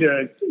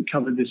 Amelia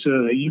covered this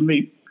earlier, you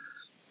meet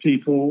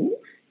people,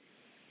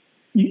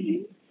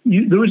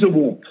 there is a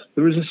warmth,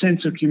 there is a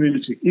sense of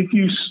community. If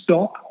you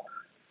stop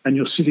and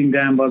you're sitting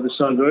down by the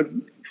side of the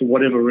road for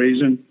whatever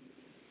reason,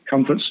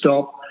 comfort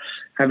stop,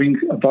 having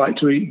a bite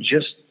to eat,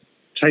 just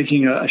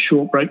taking a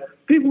short break,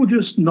 people will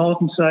just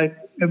nod and say,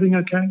 everything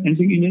okay?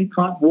 Anything you need?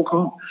 Fine, walk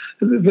on.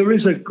 There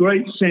is a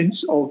great sense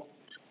of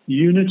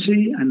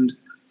unity and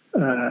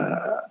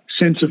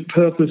sense of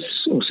purpose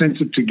or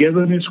sense of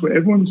togetherness where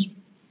everyone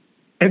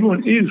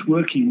is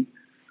working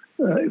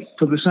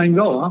for the same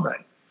goal, aren't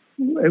they?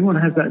 Everyone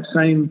has that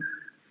same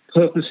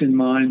purpose in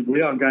mind.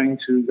 We are going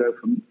to go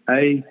from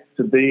A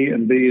to B,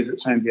 and B is at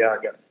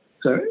Santiago.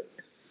 So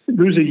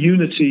there is a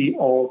unity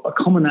of a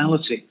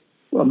commonality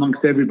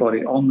amongst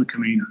everybody on the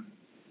Camino.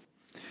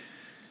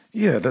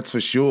 Yeah, that's for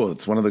sure.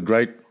 It's one of the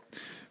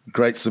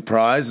great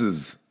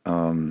surprises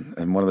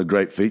And one of the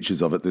great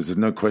features of it, there's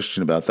no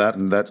question about that,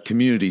 and that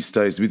community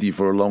stays with you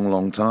for a long,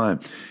 long time.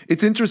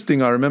 It's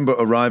interesting, I remember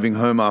arriving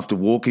home after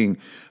walking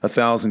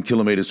 1,000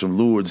 kilometres from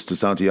Lourdes to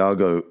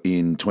Santiago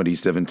in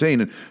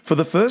 2017, and for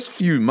the first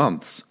few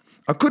months,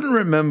 I couldn't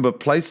remember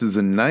places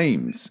and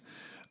names.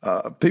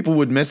 People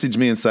would message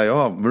me and say,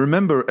 "Oh,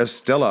 remember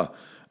Estella?"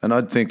 And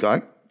I'd think,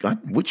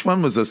 which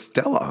one was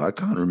Estella? I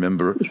can't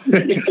remember.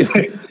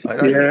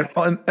 Yeah.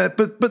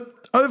 But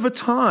over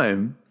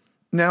time,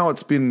 now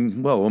it's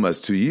been,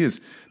 almost 2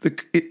 years,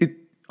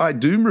 I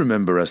do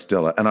remember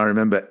Estella, and I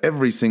remember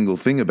every single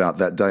thing about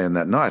that day and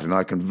that night, and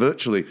I can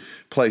virtually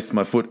place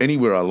my foot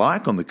anywhere I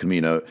like on the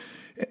Camino.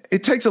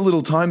 It takes a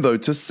little time, though,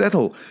 to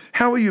settle.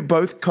 How are you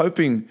both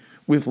coping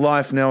with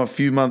life now a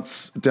few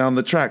months down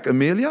the track?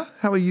 Amelia,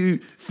 how are you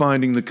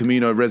finding the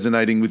Camino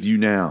resonating with you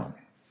now?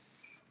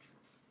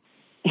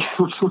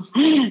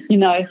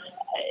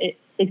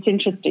 It's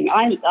interesting.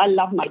 I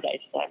love my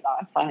day-to-day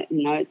life.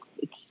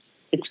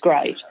 It's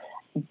great.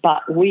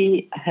 But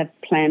we have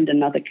planned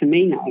another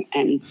Camino,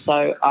 and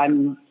so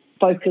I'm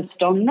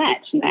focused on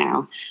that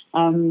now.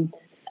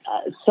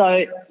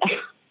 So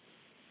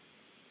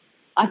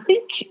I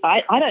think,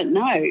 I don't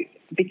know,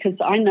 because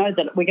I know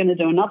that we're going to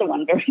do another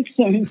one very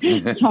soon.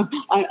 So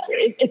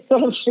it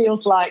sort of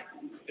feels like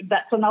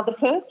that's another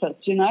purpose,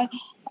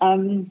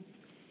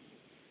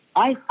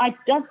 It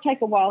does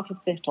take a while to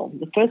settle.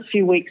 The first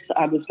few weeks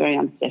I was very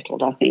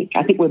unsettled, I think.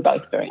 I think we're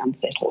both very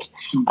unsettled.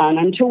 And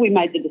until we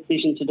made the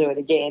decision to do it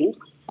again,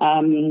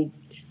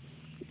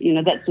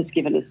 that's just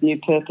given us new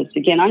purpose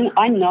again.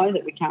 I know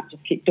that we can't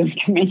just keep doing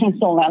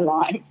Caminos all our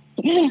lives,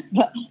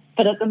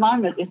 but at the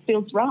moment it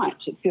feels right.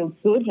 It feels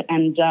good,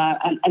 and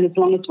as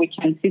long as we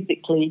can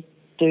physically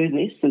do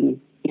this, and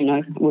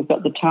we've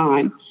got the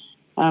time,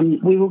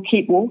 we will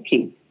keep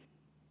walking.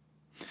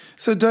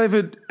 So,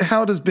 David,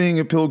 how does being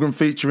a pilgrim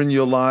feature in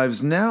your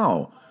lives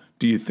now,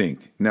 do you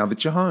think, now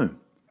that you're home?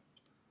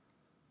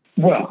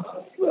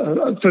 Well,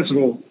 first of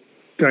all,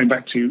 going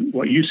back to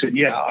what you said,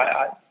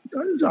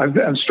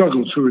 I've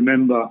struggled to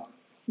remember,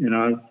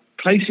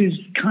 places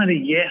kind of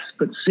yes,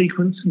 but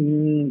sequence,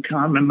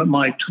 can't remember.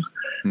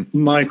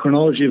 My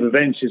chronology of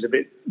events is a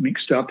bit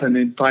mixed up, and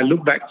if I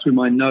look back through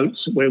my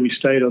notes where we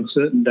stayed on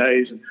certain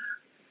days,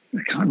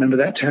 I can't remember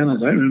that town. I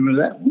don't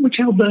remember that. Which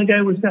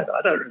albergue was that?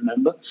 I don't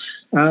remember.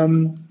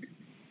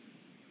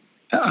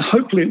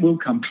 Hopefully it will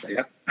come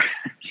clear.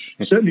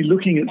 Certainly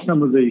looking at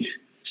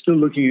still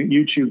looking at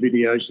YouTube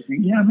videos, you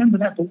think, I remember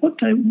that, but what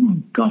day? Oh,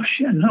 gosh,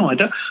 no, I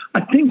don't.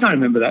 I think I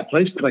remember that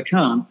place, but I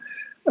can't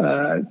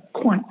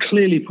quite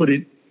clearly put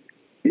it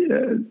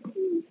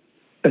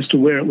as to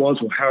where it was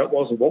or how it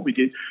was or what we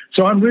did.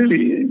 So I'm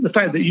really, the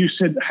fact that you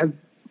said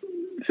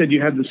you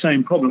had the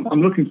same problem,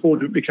 I'm looking forward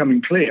to it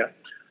becoming clear.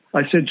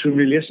 I said to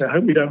Amelia yesterday, I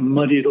hope we don't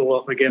muddy it all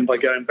up again by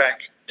going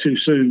back too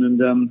soon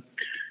and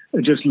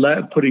just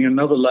putting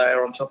another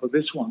layer on top of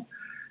this one.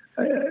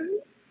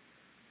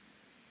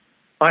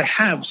 I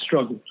have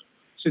struggled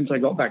since I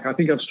got back. I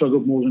think I've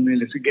struggled more than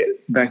Amelia to get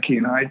back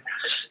in.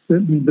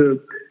 The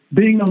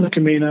being on the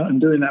Camino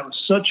and doing that was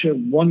such a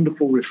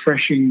wonderful,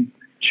 refreshing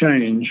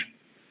change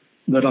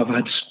that I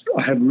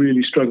have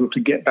really struggled to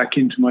get back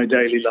into my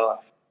daily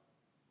life.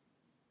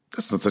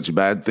 That's not such a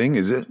bad thing,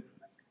 is it?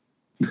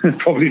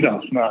 Probably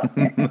not, no.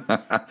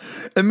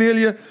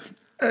 Amelia,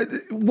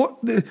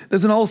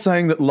 there's an old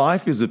saying that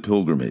life is a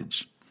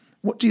pilgrimage.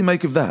 What do you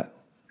make of that?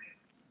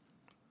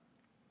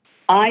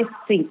 I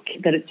think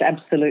that it's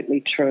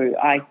absolutely true.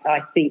 I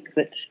think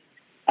that,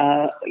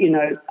 as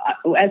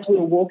we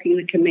were walking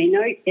the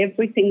Camino,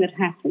 everything that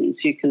happens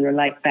you can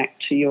relate back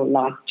to your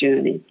life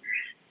journey.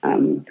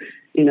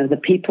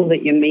 The people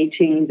that you're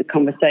meeting, the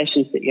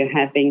conversations that you're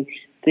having,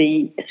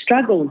 the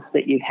struggles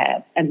that you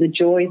have, and the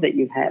joy that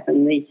you have,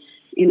 and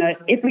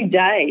every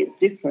day is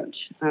different.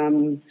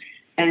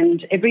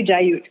 And every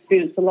day you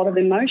experience a lot of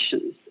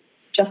emotions,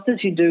 just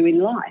as you do in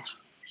life.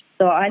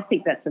 So I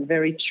think that's a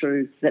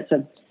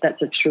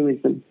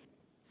truism.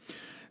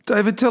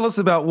 David, tell us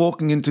about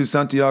walking into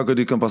Santiago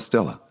de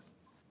Compostela.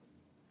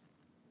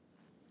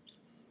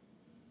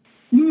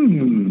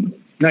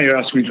 Now you're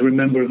asking me to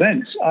remember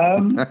events.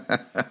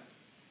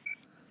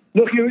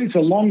 Look, it's a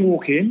long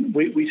walk in.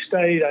 We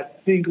stayed, I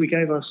think we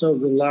gave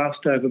ourselves the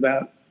last day of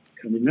about,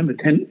 I can't remember,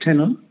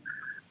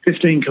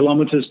 15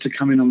 kilometres to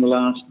come in on the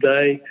last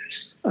day.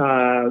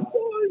 As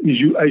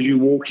you're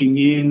walking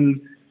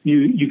in,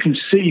 you can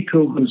see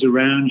pilgrims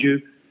around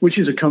you, which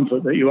is a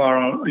comfort that you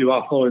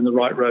are following the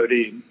right road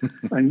in.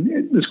 And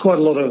there's quite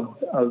a lot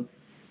of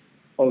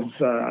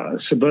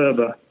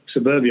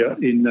suburbia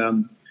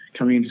in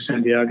coming into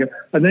Santiago.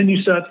 And then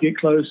you start to get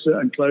closer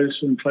and closer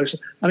and closer.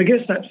 And I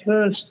guess that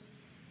first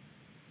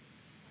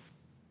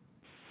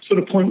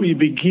sort of point where you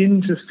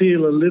begin to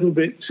feel a little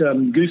bit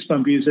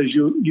goosebumpy is as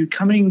you're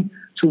coming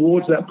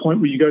towards that point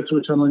where you go through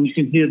a tunnel and you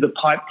can hear the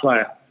pipe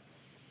player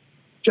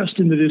just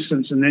in the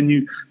distance, and then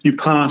you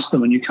pass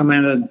them and you come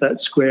out of that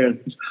square and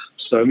there's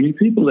so many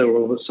people there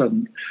all of a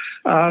sudden.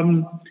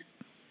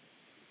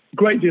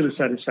 Great deal of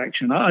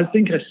satisfaction. I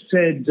think I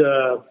said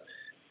to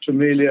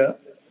Amelia,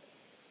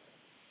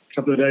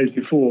 couple of days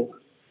before,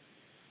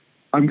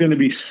 I'm going to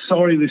be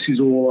sorry this is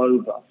all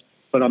over,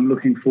 but I'm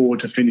looking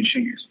forward to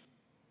finishing it.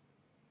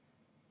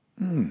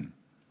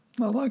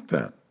 I like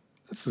that.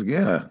 I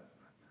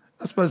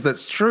suppose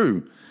that's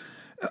true.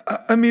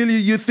 Amelia,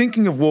 you're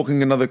thinking of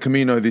walking another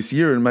Camino this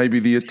year and maybe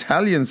the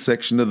Italian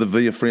section of the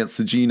Via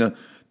Francigena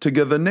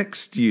together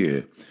next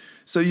year.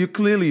 So you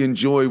clearly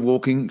enjoy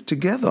walking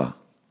together.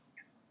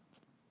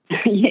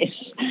 Yes.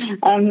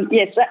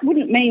 Yes, that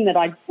wouldn't mean that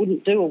I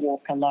wouldn't do a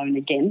walk alone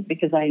again,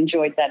 because I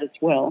enjoyed that as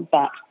well.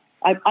 But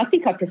I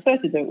think I prefer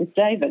to do it with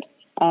David.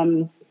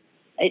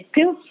 It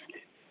feels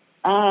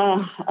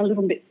a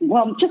little bit,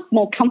 just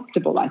more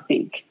comfortable, I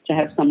think, to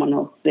have someone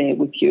else there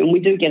with you. And we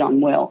do get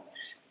on well.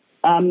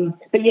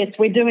 But yes,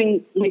 we're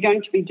going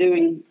to be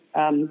doing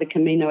the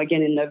Camino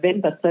again in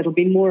November, so it'll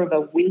be more of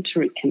a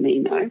wintry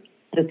Camino.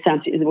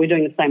 We're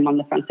doing the same on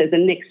the Francese.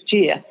 And next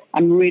year,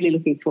 I'm really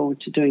looking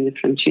forward to doing the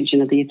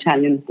Francigena,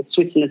 the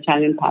Swiss and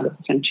Italian part of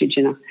the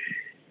Francigena,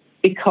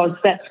 because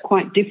that's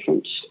quite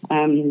different.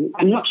 I'm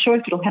not sure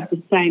if it'll have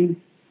the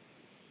same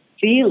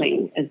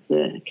feeling as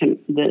the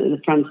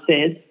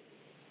Francese.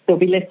 There'll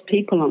be less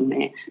people on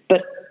there,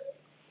 but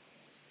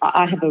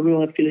I have a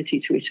real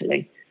affinity to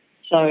Italy.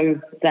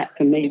 So that,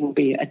 for me, will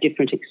be a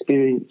different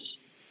experience.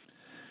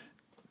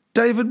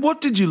 David, what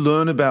did you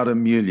learn about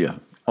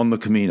Amelia on the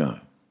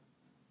Camino?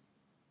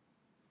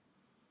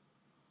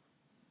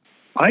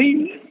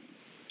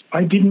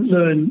 I didn't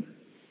learn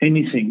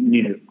anything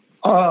new.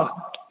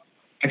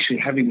 Actually,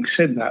 having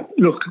said that,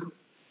 look,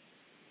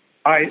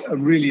 I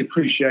really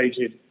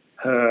appreciated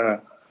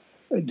her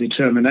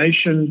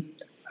determination,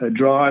 her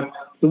drive.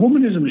 The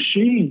woman is a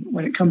machine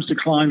when it comes to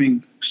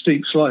climbing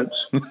steep slopes.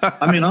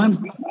 I mean,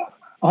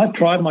 I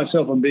pride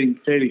myself on being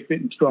fairly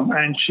fit and strong,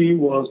 and she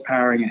was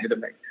powering ahead of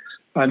me.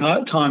 And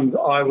at times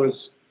I was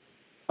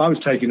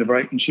taking a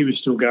break and she was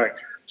still going.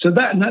 So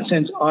that, in that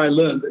sense, I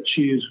learned that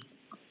she is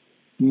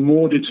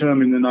more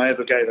determined than I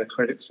ever gave her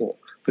credit for.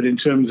 But in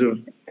terms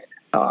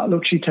of,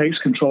 look, she takes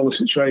control of the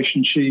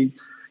situation. She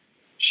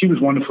was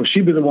wonderful.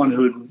 She'd be the one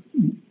who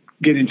would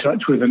get in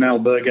touch with an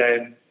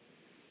albergue, and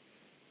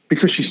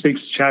because she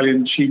speaks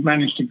Italian, she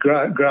managed to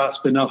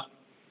grasp enough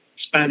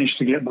Spanish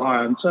to get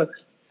by. And so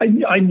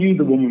I knew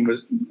the woman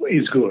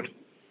is good.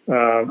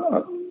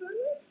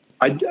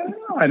 And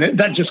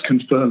that just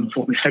confirmed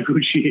for me how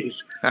good she is.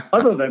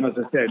 Other than, as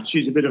I said,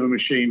 she's a bit of a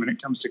machine when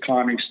it comes to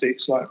climbing steep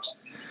slopes.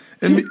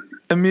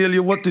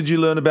 Amelia, what did you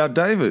learn about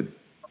David?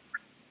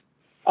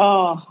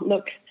 Oh,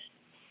 look,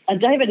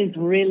 David is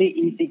really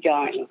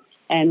easygoing,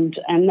 and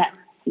that,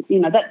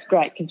 that's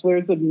great because we're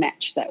a good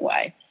match that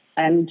way.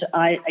 And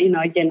I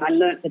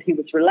learnt that he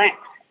was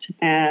relaxed,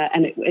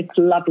 and it's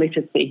lovely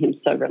to see him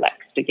so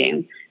relaxed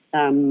again.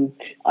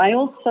 I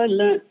also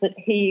learnt that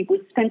he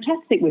was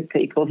fantastic with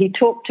people. He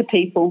talked to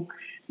people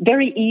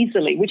very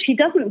easily, which he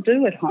doesn't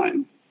do at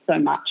home so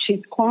much.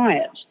 He's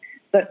quiet.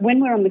 But when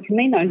we're on the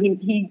Camino,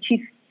 he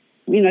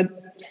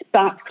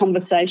sparked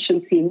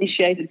conversations. He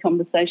initiated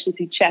conversations.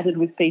 He chatted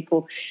with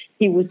people.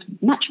 He was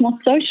much more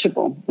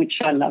sociable, which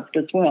I loved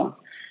as well.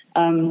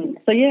 And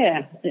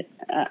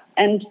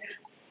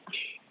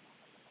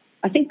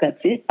I think that's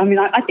it. I mean,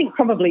 I think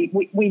probably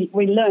we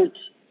learnt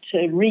to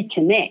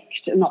reconnect,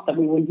 not that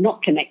we were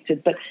not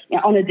connected, but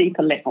on a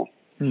deeper level.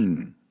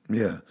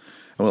 Yeah.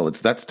 Well,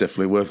 that's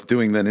definitely worth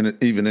doing then,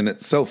 even in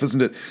itself,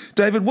 isn't it?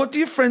 David, what do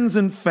your friends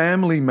and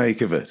family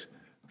make of it?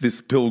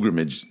 This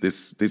pilgrimage,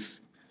 this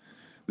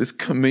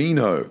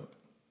Camino.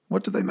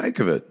 What do they make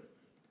of it?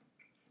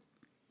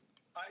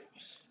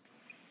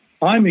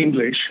 I'm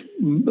English.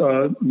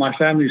 My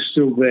family's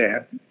still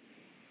there.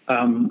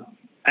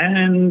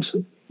 And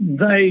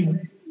they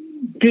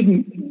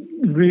didn't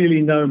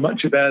really know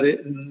much about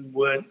it and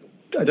weren't,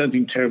 I don't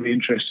think, terribly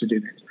interested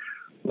in it.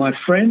 My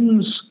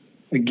friends,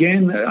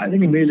 again, I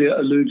think Amelia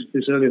alluded to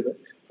this earlier, that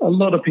a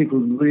lot of people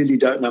really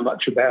don't know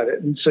much about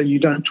it, and so you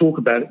don't talk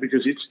about it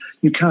because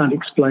you can't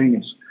explain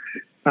it.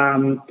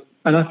 And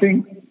I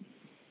think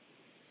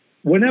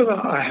whenever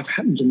I have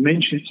happened to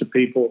mention it to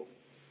people,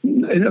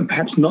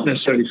 perhaps not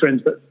necessarily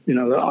friends, but,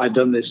 I've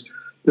done this,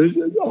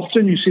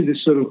 often you see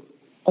this sort of,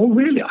 oh,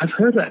 really? I've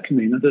heard that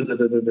Camino.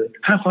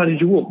 How far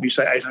did you walk? You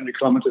say 800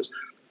 kilometres.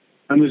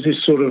 And there's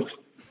this sort of,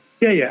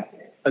 yeah.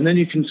 And then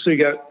you can see,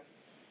 go,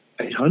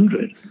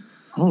 800?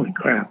 Holy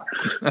crap.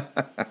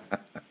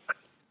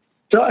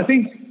 So I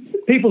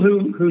think people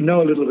who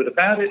know a little bit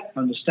about it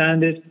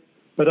understand it,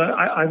 but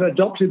I've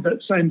adopted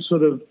that same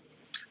sort of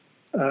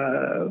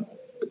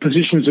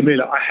position as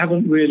Amelia. I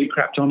haven't really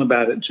crapped on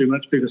about it too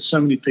much because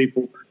so many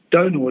people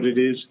don't know what it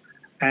is,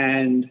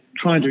 and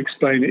trying to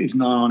explain it is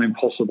nigh on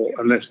impossible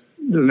unless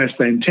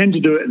they intend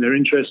to do it and they're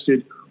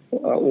interested,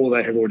 or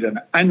they have already done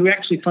it. And we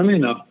actually, funnily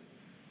enough,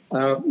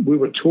 we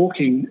were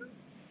talking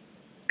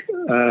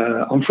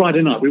on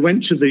Friday night. We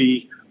went to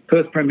the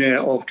Perth premiere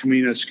of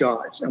Camino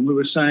Skies, and we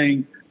were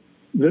saying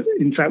that,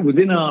 in fact,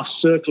 within our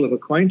circle of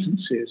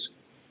acquaintances,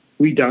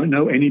 we don't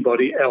know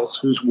anybody else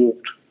who's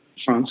walked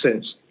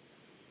Francese.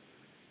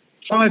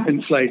 5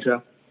 minutes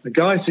later, a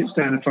guy sits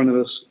down in front of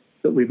us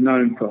that we've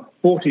known for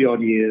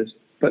 40-odd years,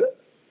 but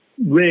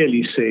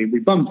rarely see. We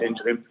bumped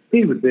into him.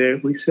 He was there.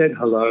 We said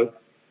hello.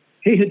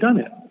 He had done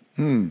it.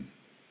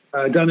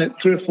 Done it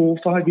 3 or 4,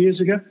 5 years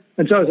ago.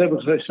 And so I was able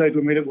to say to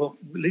him, well,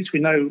 at least we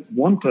know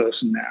one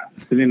person now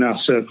within our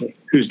circle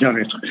who's done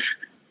it.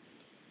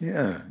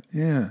 Yeah.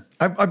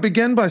 I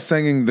began by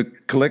saying the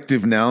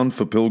collective noun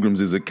for pilgrims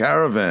is a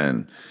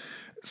caravan.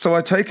 So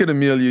I take it,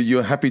 Amelia,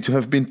 you're happy to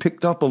have been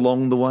picked up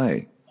along the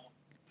way.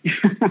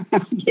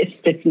 Yes,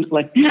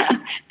 definitely.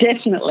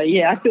 Definitely,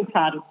 yeah. I feel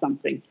part of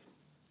something.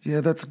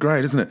 Yeah, that's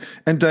great, isn't it?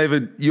 And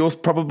David, you're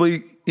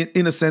probably,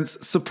 in a sense,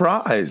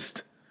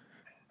 surprised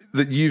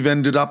that you've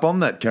ended up on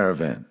that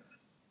caravan.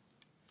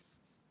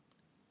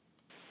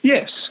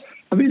 Yes.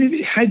 I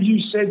mean, had you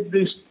said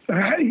this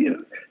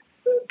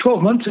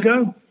 12 months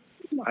ago,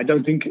 I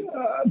don't think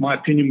my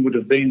opinion would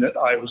have been that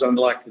I was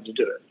unlikely to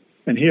do it.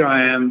 And here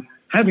I am,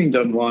 having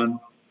done one,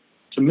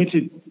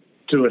 committed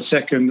to a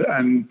second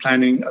and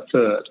planning a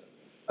third.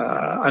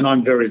 And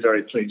I'm very,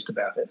 very pleased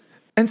about it.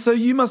 And so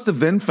you must have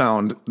then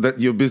found that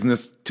your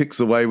business ticks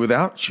away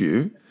without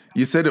you.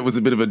 You said it was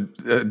a bit of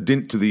a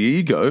dint to the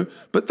ego,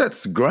 but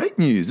that's great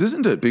news,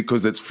 isn't it?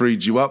 Because it's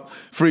freed you up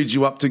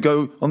to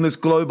go on this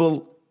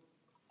global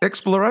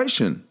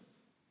exploration.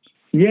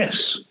 Yes,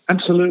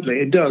 absolutely.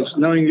 It does.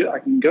 Knowing that I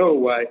can go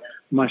away,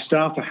 my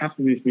staff are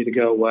happy with me to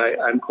go away.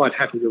 I'm quite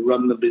happy to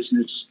run the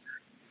business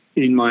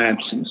in my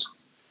absence.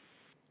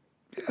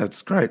 Yeah,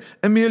 that's great.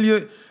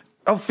 Amelia,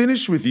 I'll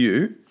finish with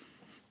you.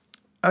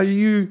 Are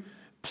you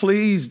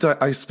pleased,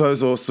 I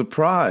suppose, or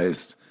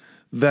surprised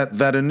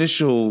that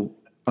initial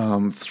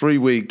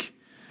 3-week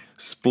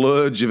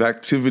splurge of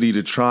activity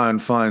to try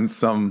and find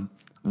some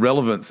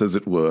relevance, as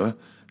it were,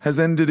 has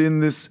ended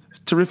in this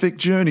terrific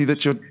journey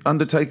that you're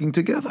undertaking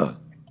together?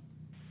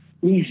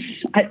 Yes,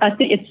 I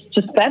think it's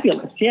just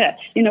fabulous, yeah.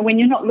 You know, when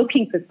you're not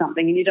looking for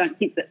something and you don't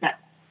think that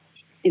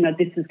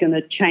this is going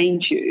to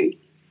change you,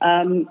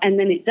 and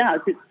then it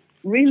does, it's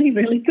really,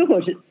 really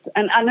good.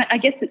 And I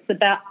guess it's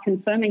about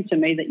confirming to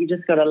me that you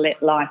just got to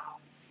let life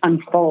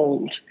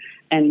unfold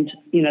and,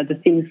 the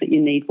things that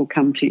you need will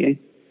come to you.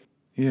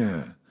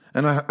 Yeah.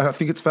 And I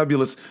think it's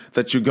fabulous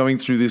that you're going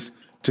through this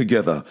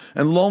together.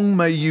 And long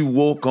may you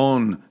walk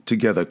on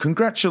together.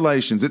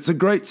 Congratulations. It's a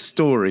great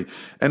story.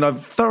 And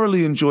I've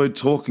thoroughly enjoyed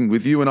talking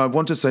with you. And I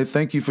want to say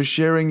thank you for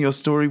sharing your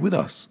story with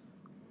us.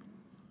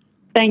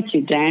 Thank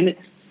you, Dan.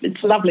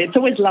 It's lovely. It's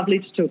always lovely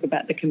to talk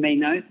about the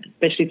Camino,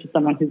 especially for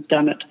someone who's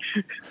done it.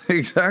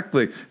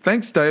 Exactly.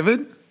 Thanks,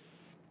 David.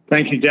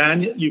 Thank you,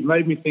 Dan. You've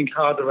made me think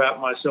harder about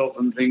myself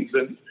and things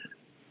that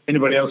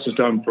anybody else has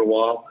done for a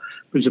while.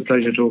 It was a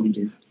pleasure talking to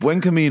you.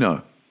 Buen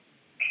Camino.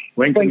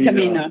 Buen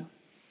Camino.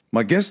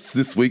 My guests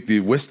this week,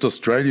 the West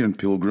Australian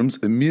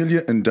pilgrims,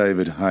 Amelia and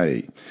David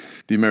Hay.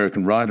 The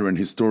American writer and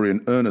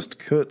historian Ernest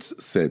Kurtz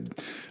said,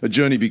 "A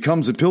journey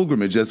becomes a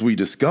pilgrimage as we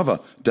discover,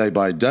 day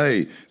by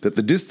day, that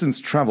the distance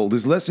travelled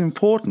is less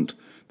important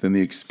than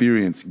the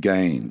experience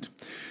gained."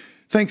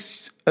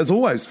 Thanks, as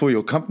always, for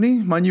your company.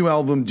 My new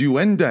album,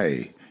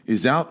 Duende,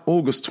 is out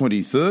August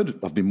 23rd.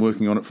 I've been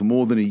working on it for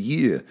more than a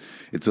year.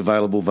 It's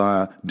available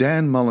via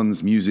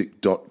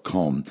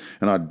danmullinsmusic.com.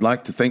 And I'd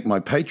like to thank my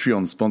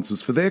Patreon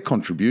sponsors for their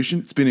contribution.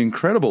 It's been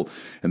incredible.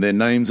 And their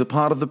names are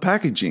part of the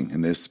packaging,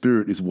 and their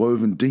spirit is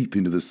woven deep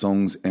into the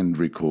songs and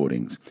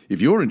recordings.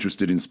 If you're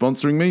interested in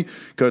sponsoring me,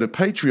 go to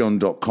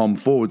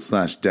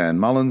patreon.com/Dan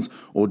Mullins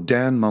or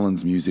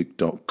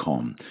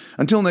danmullinsmusic.com.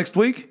 Until next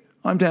week,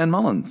 I'm Dan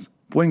Mullins.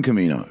 Buen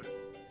Camino.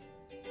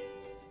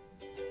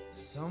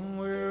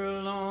 Somewhere